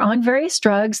various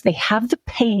drugs. They have the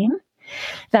pain.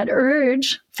 That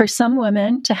urge for some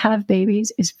women to have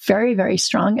babies is very, very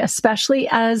strong, especially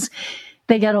as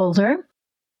they get older.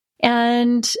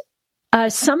 And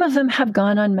some of them have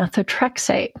gone on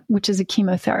methotrexate, which is a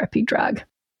chemotherapy drug.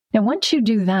 Now, once you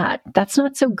do that, that's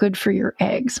not so good for your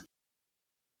eggs.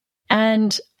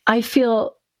 And I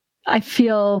feel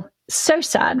so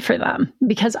sad for them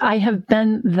because I have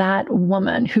been that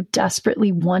woman who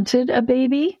desperately wanted a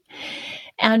baby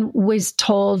and was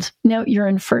told, no, you're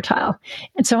infertile.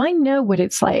 And so I know what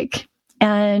it's like.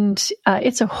 And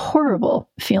it's a horrible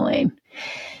feeling.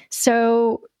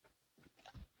 So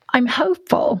I'm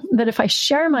hopeful that if I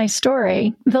share my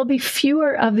story, there'll be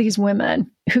fewer of these women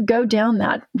who go down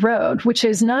that road, which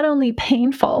is not only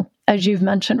painful, as you've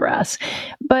mentioned, Russ,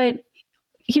 but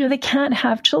they can't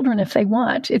have children if they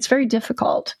want. It's very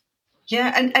difficult.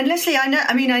 Yeah. And Leslie,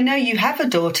 I know you have a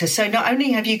daughter. So not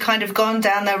only have you kind of gone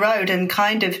down the road and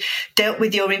kind of dealt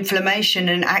with your inflammation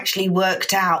and actually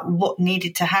worked out what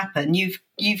needed to happen,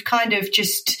 you've kind of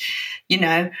just,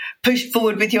 pushed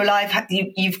forward with your life.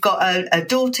 You've got a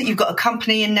daughter, you've got a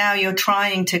company, and now you're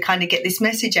trying to kind of get this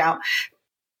message out.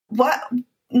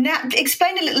 Now,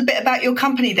 explain a little bit about your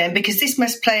company then, because this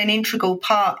must play an integral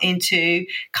part into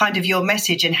kind of your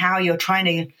message and how you're trying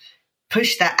to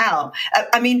push that out.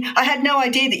 I had no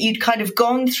idea that you'd kind of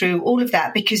gone through all of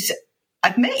that because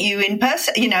I've met you in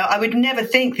person. I would never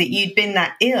think that you'd been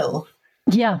that ill.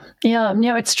 Yeah.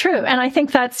 No, it's true. And I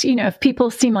think that's, if people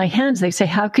see my hands, they say,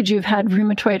 how could you have had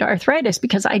rheumatoid arthritis?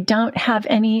 Because I don't have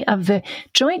any of the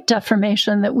joint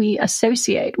deformation that we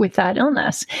associate with that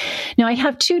illness. Now, I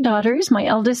have 2 daughters. My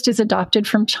eldest is adopted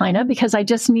from China because I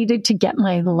just needed to get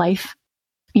my life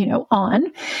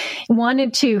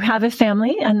wanted to have a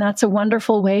family, and that's a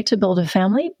wonderful way to build a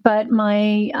family. But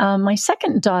my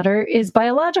second daughter is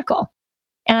biological.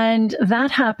 And that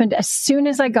happened as soon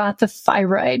as I got the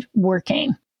thyroid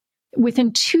working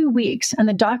within 2 weeks. And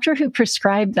the doctor who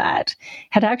prescribed that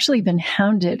had actually been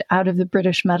hounded out of the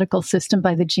British medical system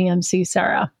by the GMC,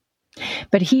 Sarah.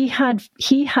 But he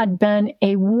had been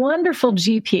a wonderful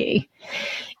GP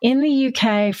in the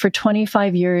UK for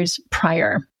 25 years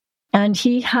prior. And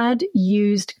he had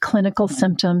used clinical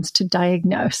symptoms to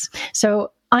diagnose.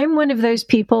 So I'm one of those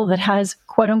people that has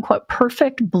quote unquote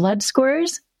perfect blood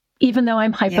scores, even though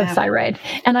I'm hypothyroid.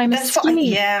 And I'm a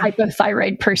skinny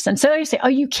hypothyroid person. So I say, oh,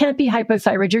 you can't be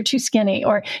hypothyroid. You're too skinny.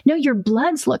 Or no, your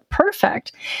bloods look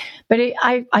perfect. But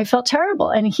I felt terrible.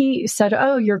 And he said,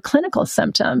 oh, your clinical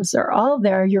symptoms are all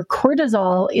there. Your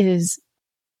cortisol is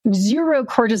 0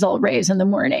 cortisol raise in the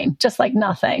morning, just like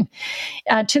nothing.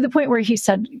 To the point where he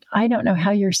said, I don't know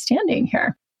how you're standing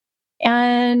here.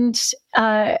 And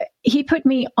he put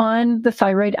me on the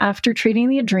thyroid after treating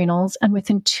the adrenals. And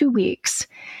within 2 weeks,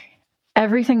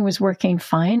 everything was working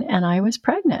fine. And I was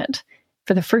pregnant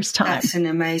for the first time. That's an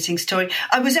amazing story.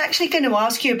 I was actually going to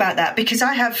ask you about that because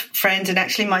I have friends, and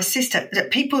actually my sister,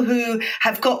 people who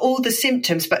have got all the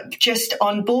symptoms, but just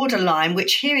on borderline,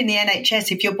 which here in the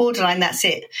NHS, if you're borderline, that's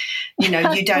it. You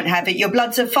know, you don't have it. Your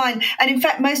bloods are fine. And in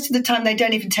fact, most of the time, they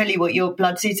don't even tell you what your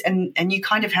bloods is. And you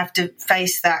kind of have to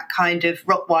face that kind of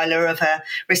Rottweiler of a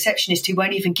receptionist who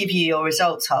won't even give you your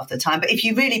results half the time. But if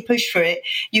you really push for it,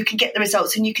 you can get the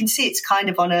results, and you can see it's kind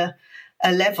of on a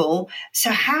level.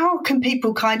 So how can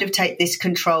people kind of take this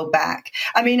control back?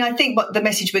 I mean, I think what the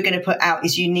message we're going to put out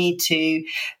is you need to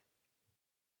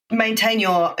maintain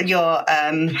your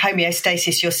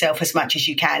homeostasis yourself as much as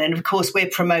you can. And of course,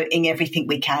 we're promoting everything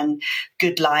we can,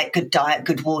 good light, good diet,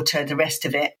 good water, the rest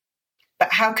of it.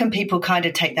 But how can people kind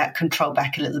of take that control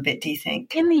back a little bit, do you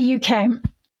think? In the UK,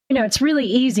 you know, it's really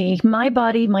easy. My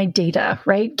body, my data,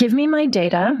 right? Give me my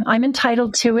data. I'm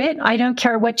entitled to it. I don't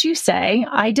care what you say.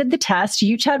 I did the test.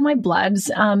 You had my bloods.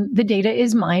 The data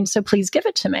is mine, so please give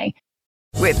it to me.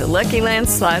 With the Lucky Land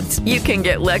Slots, you can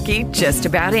get lucky just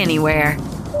about anywhere.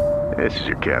 This is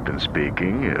your captain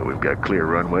speaking. We've got clear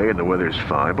runway and the weather's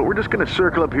fine, but we're just going to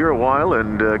circle up here a while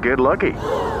and get lucky.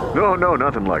 No,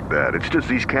 nothing like that. It's just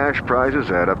these cash prizes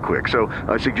add up quick. So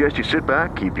I suggest you sit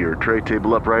back, keep your tray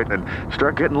table upright, and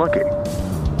start getting lucky.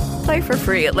 Play for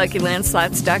free at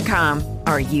LuckyLandSlots.com.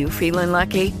 Are you feeling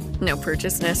lucky? No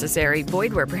purchase necessary.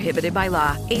 Void where prohibited by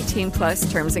law.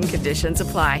 18+ terms and conditions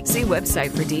apply. See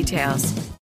website for details.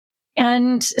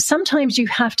 And sometimes you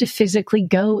have to physically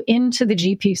go into the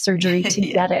GP surgery to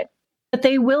get it. But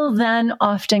they will then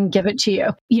often give it to you.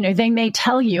 You know, they may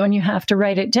tell you and you have to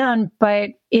write it down, but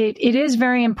it is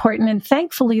very important. And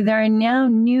thankfully, there are now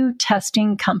new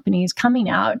testing companies coming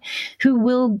out who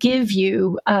will give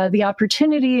you the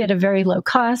opportunity at a very low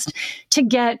cost to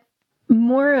get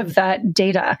more of that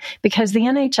data, because the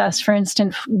NHS, for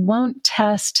instance, won't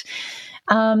test.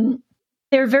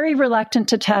 They're very reluctant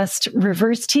to test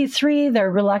reverse T3. They're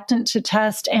reluctant to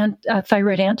test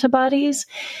thyroid antibodies.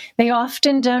 They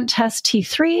often don't test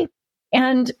T3.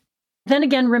 And then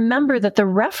again, remember that the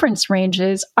reference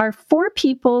ranges are for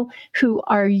people who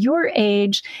are your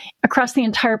age across the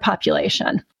entire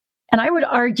population. And I would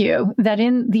argue that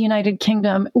in the United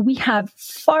Kingdom, we have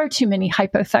far too many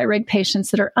hypothyroid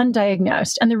patients that are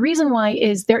undiagnosed. And the reason why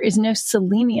is there is no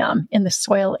selenium in the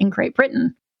soil in Great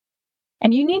Britain.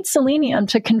 And you need selenium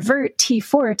to convert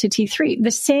T4 to T3.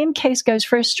 The same case goes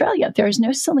for Australia. There is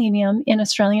no selenium in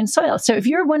Australian soil. So if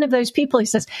you're one of those people who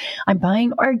says, I'm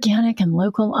buying organic and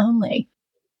local only,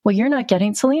 well, you're not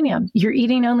getting selenium. You're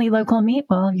eating only local meat.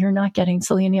 Well, you're not getting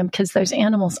selenium because those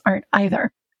animals aren't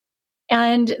either.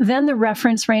 And then the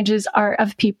reference ranges are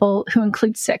of people who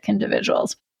include sick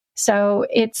individuals. So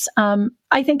it's,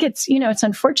 I think it's, you know, it's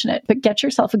unfortunate, but get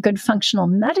yourself a good functional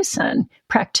medicine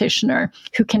practitioner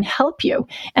who can help you.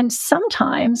 And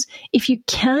sometimes if you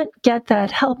can't get that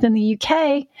help in the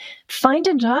UK, find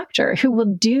a doctor who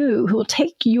will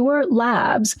take your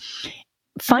labs,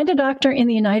 find a doctor in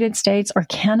the United States or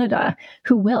Canada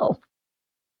who will,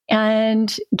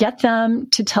 and get them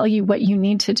to tell you what you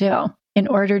need to do in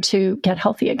order to get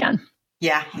healthy again.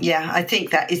 Yeah. I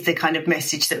think that is the kind of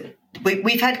message that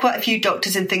we've had quite a few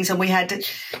doctors and things, and we had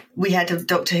a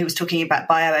doctor who was talking about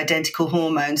bioidentical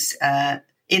hormones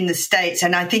in the States,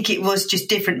 and I think it was just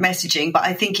different messaging, but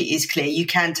I think it is clear you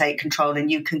can take control and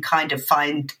you can kind of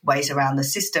find ways around the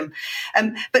system.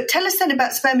 But tell us then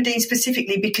about spermidine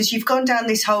specifically, because you've gone down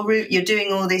this whole route, you're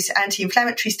doing all this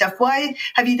anti-inflammatory stuff. Why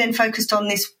have you then focused on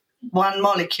this one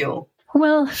molecule?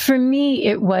 Well, for me,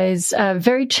 it was a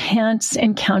very chance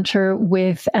encounter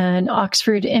with an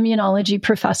Oxford immunology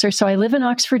professor. So I live in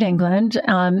Oxford, England.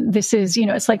 This is, you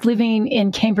know, it's like living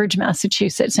in Cambridge,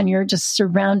 Massachusetts, and you're just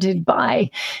surrounded by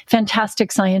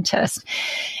fantastic scientists.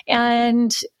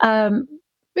 And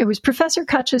it was Professor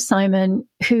Katja Simon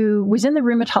who was in the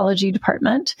rheumatology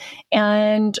department,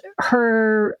 and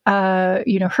her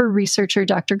researcher,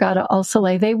 Dr. Ghada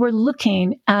Al-Saleh, they were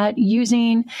looking at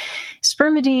using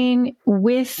spermidine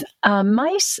with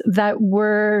mice that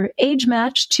were age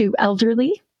matched to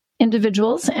elderly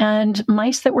individuals and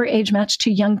mice that were age matched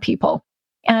to young people.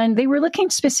 And they were looking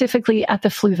specifically at the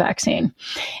flu vaccine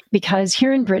because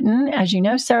here in Britain, as you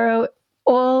know, Sarah,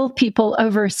 all people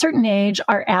over a certain age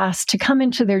are asked to come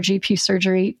into their GP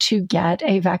surgery to get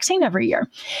a vaccine every year.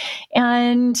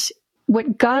 And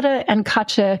what Gada and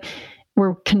Katja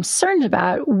were concerned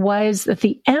about was that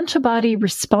the antibody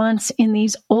response in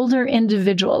these older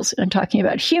individuals, I'm talking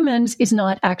about humans, is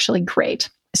not actually great.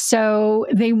 So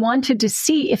they wanted to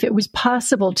see if it was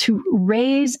possible to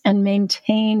raise and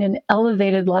maintain an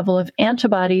elevated level of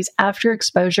antibodies after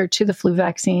exposure to the flu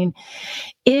vaccine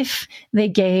if they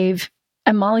gave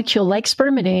a molecule like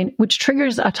spermidine, which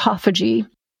triggers autophagy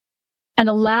and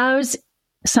allows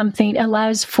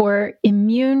for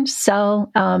immune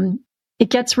cell, it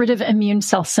gets rid of immune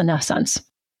cell senescence.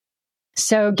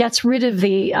 So gets rid of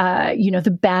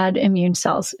the bad immune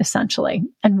cells, essentially,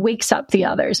 and wakes up the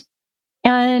others.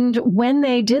 And when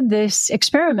they did this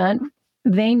experiment,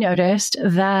 they noticed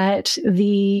that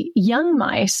the young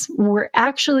mice were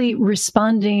actually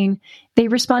responding. They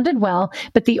responded well,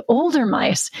 but the older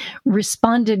mice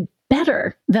responded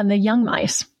better than the young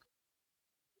mice,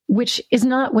 which is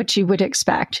not what you would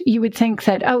expect. You would think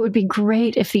that, it would be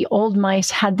great if the old mice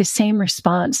had the same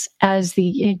response as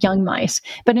the young mice.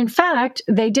 But in fact,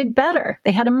 they did better.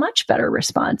 They had a much better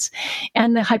response.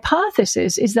 And the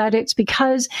hypothesis is that it's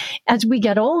because as we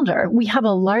get older, we have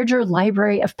a larger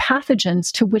library of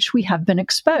pathogens to which we have been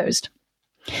exposed.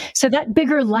 So that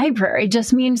bigger library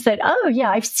just means that,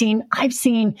 I've seen,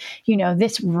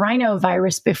 this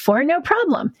rhinovirus before, no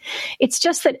problem. It's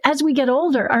just that as we get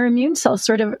older, our immune cells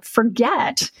sort of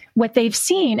forget what they've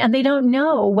seen and they don't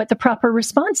know what the proper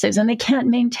response is and they can't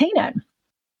maintain it.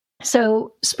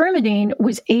 So spermidine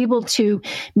was able to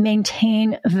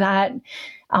maintain that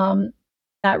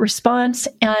response,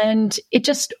 and it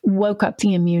just woke up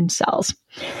the immune cells.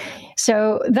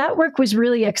 So that work was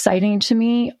really exciting to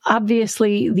me.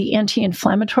 Obviously, the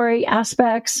anti-inflammatory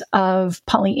aspects of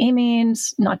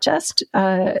polyamines, not just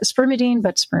spermidine,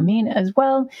 but spermine as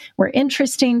well, were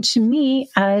interesting to me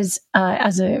as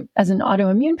an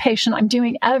autoimmune patient. I'm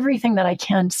doing everything that I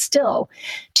can still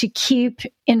to keep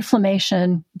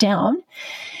inflammation down.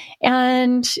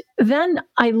 And then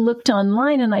I looked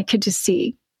online and I could just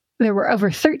see there were over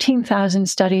 13,000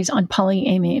 studies on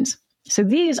polyamines. So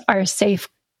these are a safe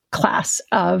class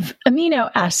of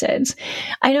amino acids.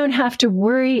 I don't have to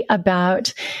worry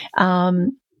about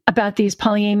these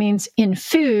polyamines in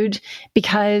food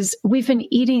because we've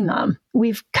been eating them.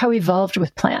 We've co-evolved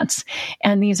with plants,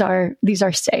 and these are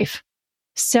safe.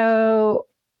 So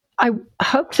I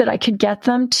hoped that I could get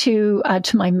them to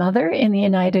my mother in the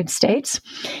United States,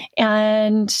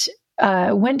 and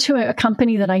went to a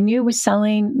company that I knew was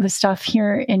selling the stuff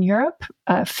here in Europe,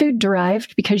 food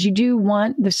derived, because you do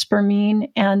want the spermine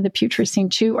and the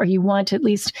putrescine too, or you want at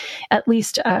least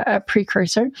a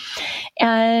precursor.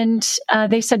 And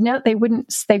they said no,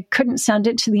 they couldn't send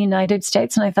it to the United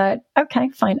States. And I thought, okay,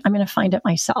 fine, I'm going to find it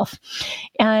myself.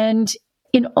 And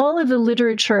in all of the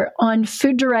literature on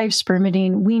food-derived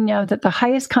spermidine, we know that the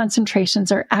highest concentrations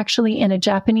are actually in a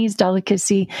Japanese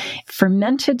delicacy,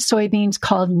 fermented soybeans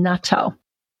called natto.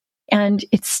 And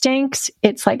it stinks.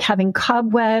 It's like having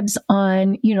cobwebs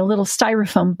on, little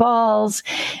styrofoam balls.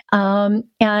 And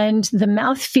the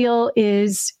mouthfeel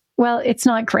is, it's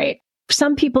not great.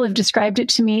 Some people have described it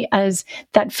to me as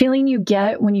that feeling you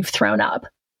get when you've thrown up.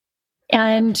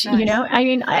 And,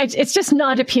 nice. It's just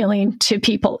not appealing to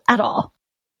people at all.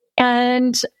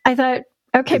 And I thought,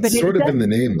 okay, it's sort of in the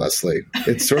name, Leslie.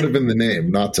 It's sort of in the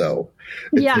name, natto.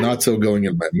 It's natto going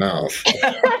in my mouth.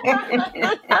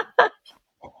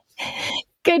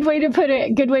 Good way to put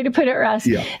it, Russ.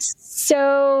 Yeah.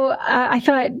 So I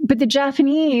thought, but the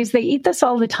Japanese, they eat this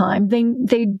all the time.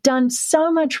 They've done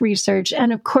so much research.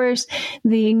 And of course,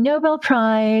 the Nobel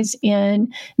Prize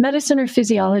in Medicine or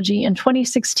Physiology in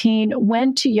 2016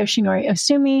 went to Yoshinori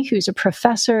Osumi, who's a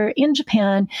professor in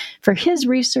Japan, for his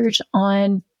research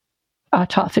on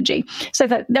autophagy. So I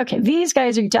thought, okay, these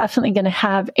guys are definitely going to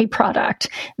have a product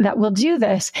that will do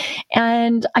this.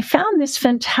 And I found this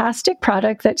fantastic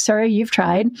product that, Sarah, you've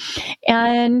tried.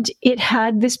 And it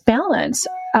had this balance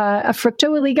of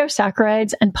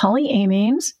fructooligosaccharides and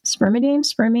polyamines, spermidine,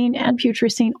 spermine, and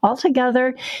putrescine all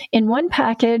together in one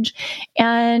package.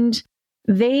 And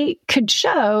they could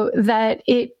show that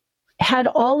it had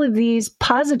all of these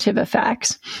positive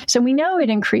effects. So we know it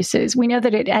increases. We know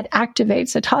that it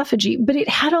activates autophagy, but it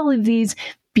had all of these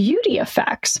beauty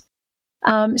effects.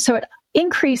 So it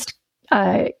increased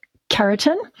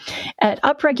keratin, it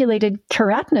upregulated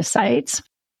keratinocytes,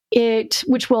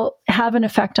 which will have an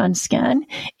effect on skin.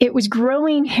 It was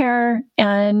growing hair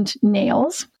and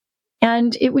nails,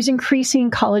 and it was increasing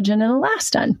collagen and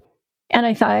elastin. And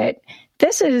I thought,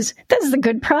 this is the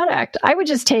good product. I would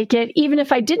just take it, even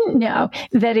if I didn't know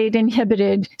that it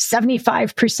inhibited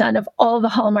 75% of all the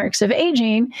hallmarks of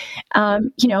aging.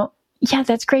 Yeah,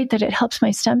 that's great that it helps my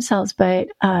stem cells, but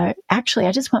actually,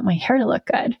 I just want my hair to look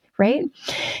good, right?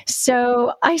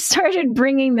 So I started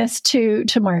bringing this to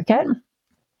market.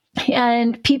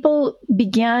 And people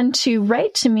began to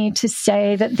write to me to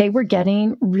say that they were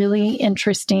getting really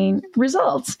interesting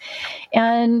results.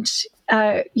 And,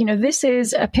 this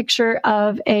is a picture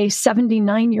of a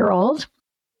 79-year-old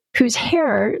whose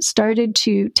hair started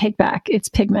to take back its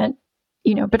pigment,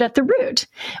 but at the root,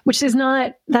 which is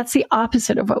that's the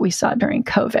opposite of what we saw during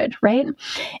COVID, right?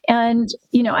 And,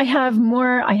 I have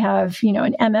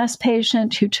an MS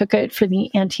patient who took it for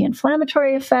the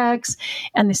anti-inflammatory effects,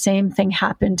 and the same thing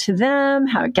happened to them,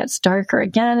 how it gets darker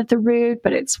again at the root,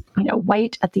 but it's,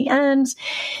 white at the ends.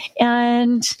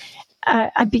 And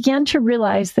I began to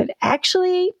realize that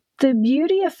actually the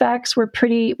beauty effects were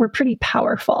pretty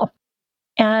powerful.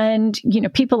 And,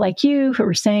 people like you who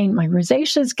were saying my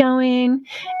rosacea is going,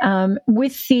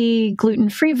 with the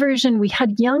gluten-free version, we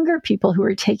had younger people who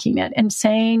were taking it and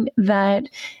saying that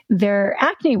their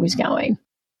acne was going.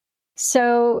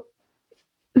 So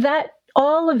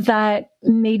all of that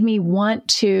made me want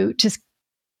to just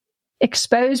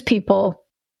expose people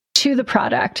to the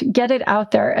product, get it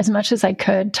out there as much as I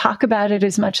could, talk about it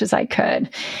as much as I could.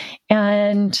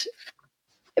 And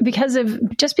because of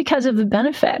the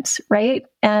benefits, right?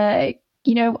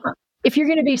 If you're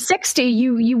going to be 60,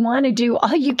 you want to do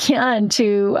all you can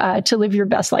to live your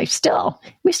best life.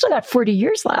 We still got 40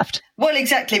 years left. Well,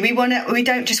 exactly. We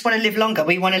don't just want to live longer.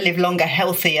 We want to live longer,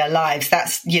 healthier lives.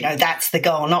 That's the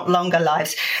goal, not longer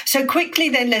lives. So quickly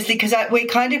then, Leslie, because we're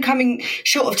kind of coming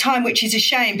short of time, which is a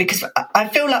shame because I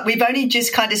feel like we've only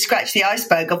just kind of scratched the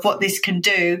iceberg of what this can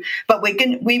do, but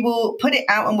we will put it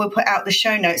out and we'll put out the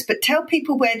show notes, but tell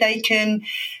people where they can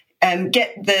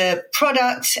get the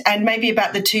product and maybe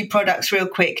about the two products real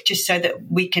quick, just so that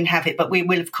we can have it. But we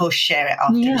will, of course, share it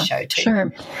after the show too.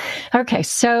 Sure. Okay.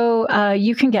 So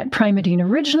you can get Primeadine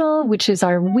Original, which is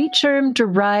our wheat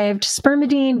germ-derived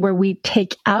spermidine, where we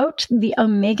take out the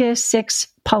omega-6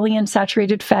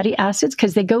 polyunsaturated fatty acids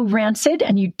because they go rancid,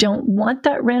 and you don't want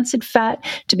that rancid fat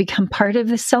to become part of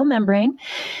the cell membrane.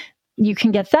 You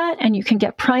can get that, and you can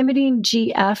get Primeadine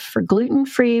GF for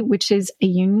gluten-free, which is a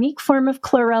unique form of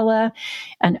chlorella,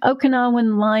 an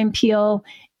Okinawan lime peel,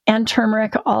 and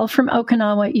turmeric, all from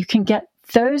Okinawa. You can get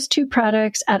those two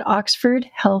products at Oxford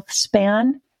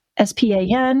Healthspan,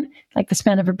 SPAN, like the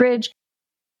span of a bridge,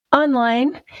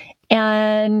 online.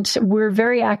 And we're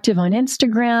very active on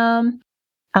Instagram.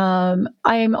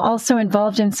 I'm also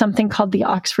involved in something called the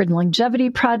Oxford Longevity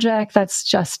Project. That's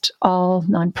just all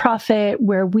nonprofit,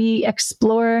 where we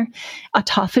explore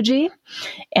autophagy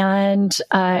and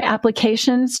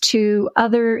applications to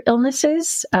other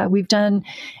illnesses. We've done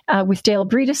with Dale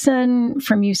Bredesen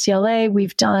from UCLA.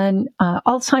 We've done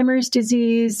Alzheimer's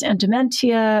disease and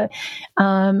dementia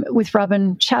with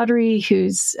Robin Chowdhury,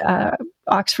 who's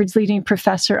Oxford's leading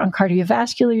professor on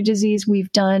cardiovascular disease.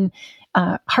 We've done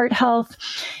heart health.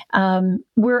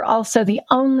 We're also the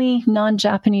only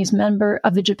non-Japanese member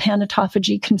of the Japan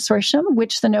Autophagy Consortium,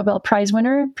 which the Nobel Prize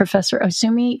winner, Professor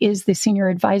Osumi, is the senior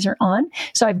advisor on.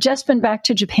 So I've just been back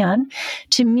to Japan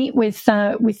to meet with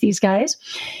these guys.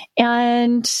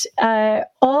 And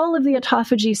all of the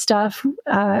autophagy stuff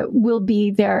will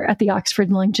be there at the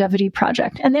Oxford Longevity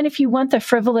Project. And then if you want the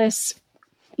frivolous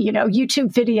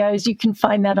YouTube videos, you can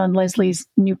find that on Leslie's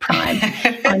New Prime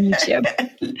on YouTube.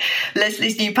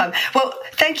 Leslie's New Prime. Well,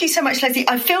 thank you so much, Leslie.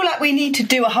 I feel like we need to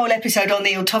do a whole episode on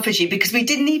the autophagy because we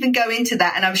didn't even go into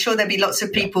that. And I'm sure there'll be lots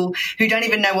of people who don't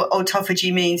even know what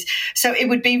autophagy means. So it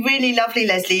would be really lovely,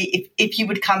 Leslie, if you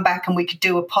would come back and we could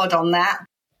do a pod on that.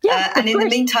 Yeah, and in the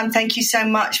meantime, thank you so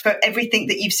much for everything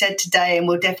that you've said today. And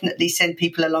we'll definitely send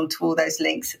people along to all those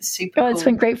links. It's super cool. It's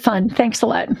been great fun. Thanks a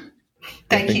lot.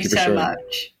 Thank you so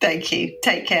much. Thank you.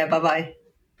 Take care. Bye-bye.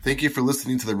 Thank you for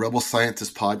listening to the Rebel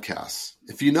Scientist podcast.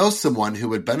 If you know someone who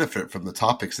would benefit from the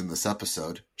topics in this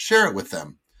episode, share it with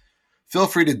them. Feel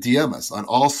free to DM us on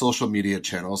all social media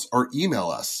channels or email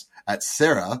us at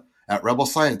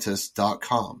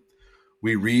sarah@rebelscientist.com.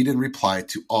 We read and reply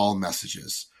to all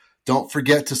messages. Don't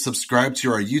forget to subscribe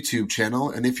to our YouTube channel.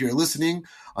 And if you're listening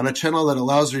on a channel that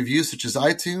allows reviews such as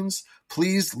iTunes,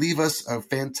 please leave us a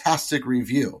fantastic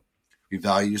review. We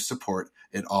value your support.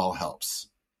 It all helps.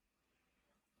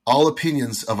 All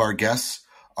opinions of our guests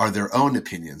are their own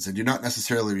opinions and do not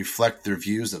necessarily reflect their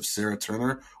views of Sarah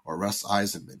Turner or Russ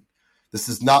Eisenman. This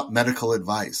is not medical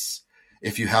advice.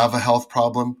 If you have a health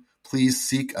problem, please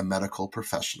seek a medical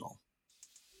professional.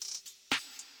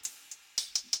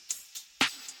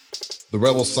 The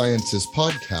Rebel Scientist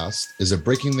podcast is a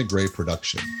Breaking the Gray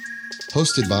production,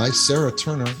 hosted by Sarah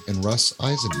Turner and Russ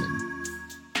Eisenman.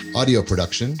 Audio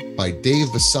production by Dave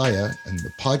Visaya and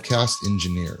the podcast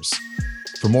engineers.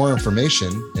 For more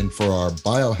information and for our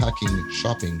biohacking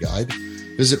shopping guide,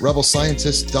 visit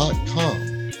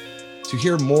rebelscientist.com. To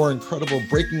hear more incredible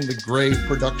Breaking the Gray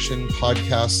production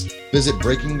podcasts, visit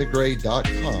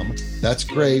breakingthegray.com. That's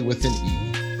gray with an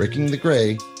E,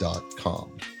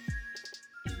 breakingthegray.com.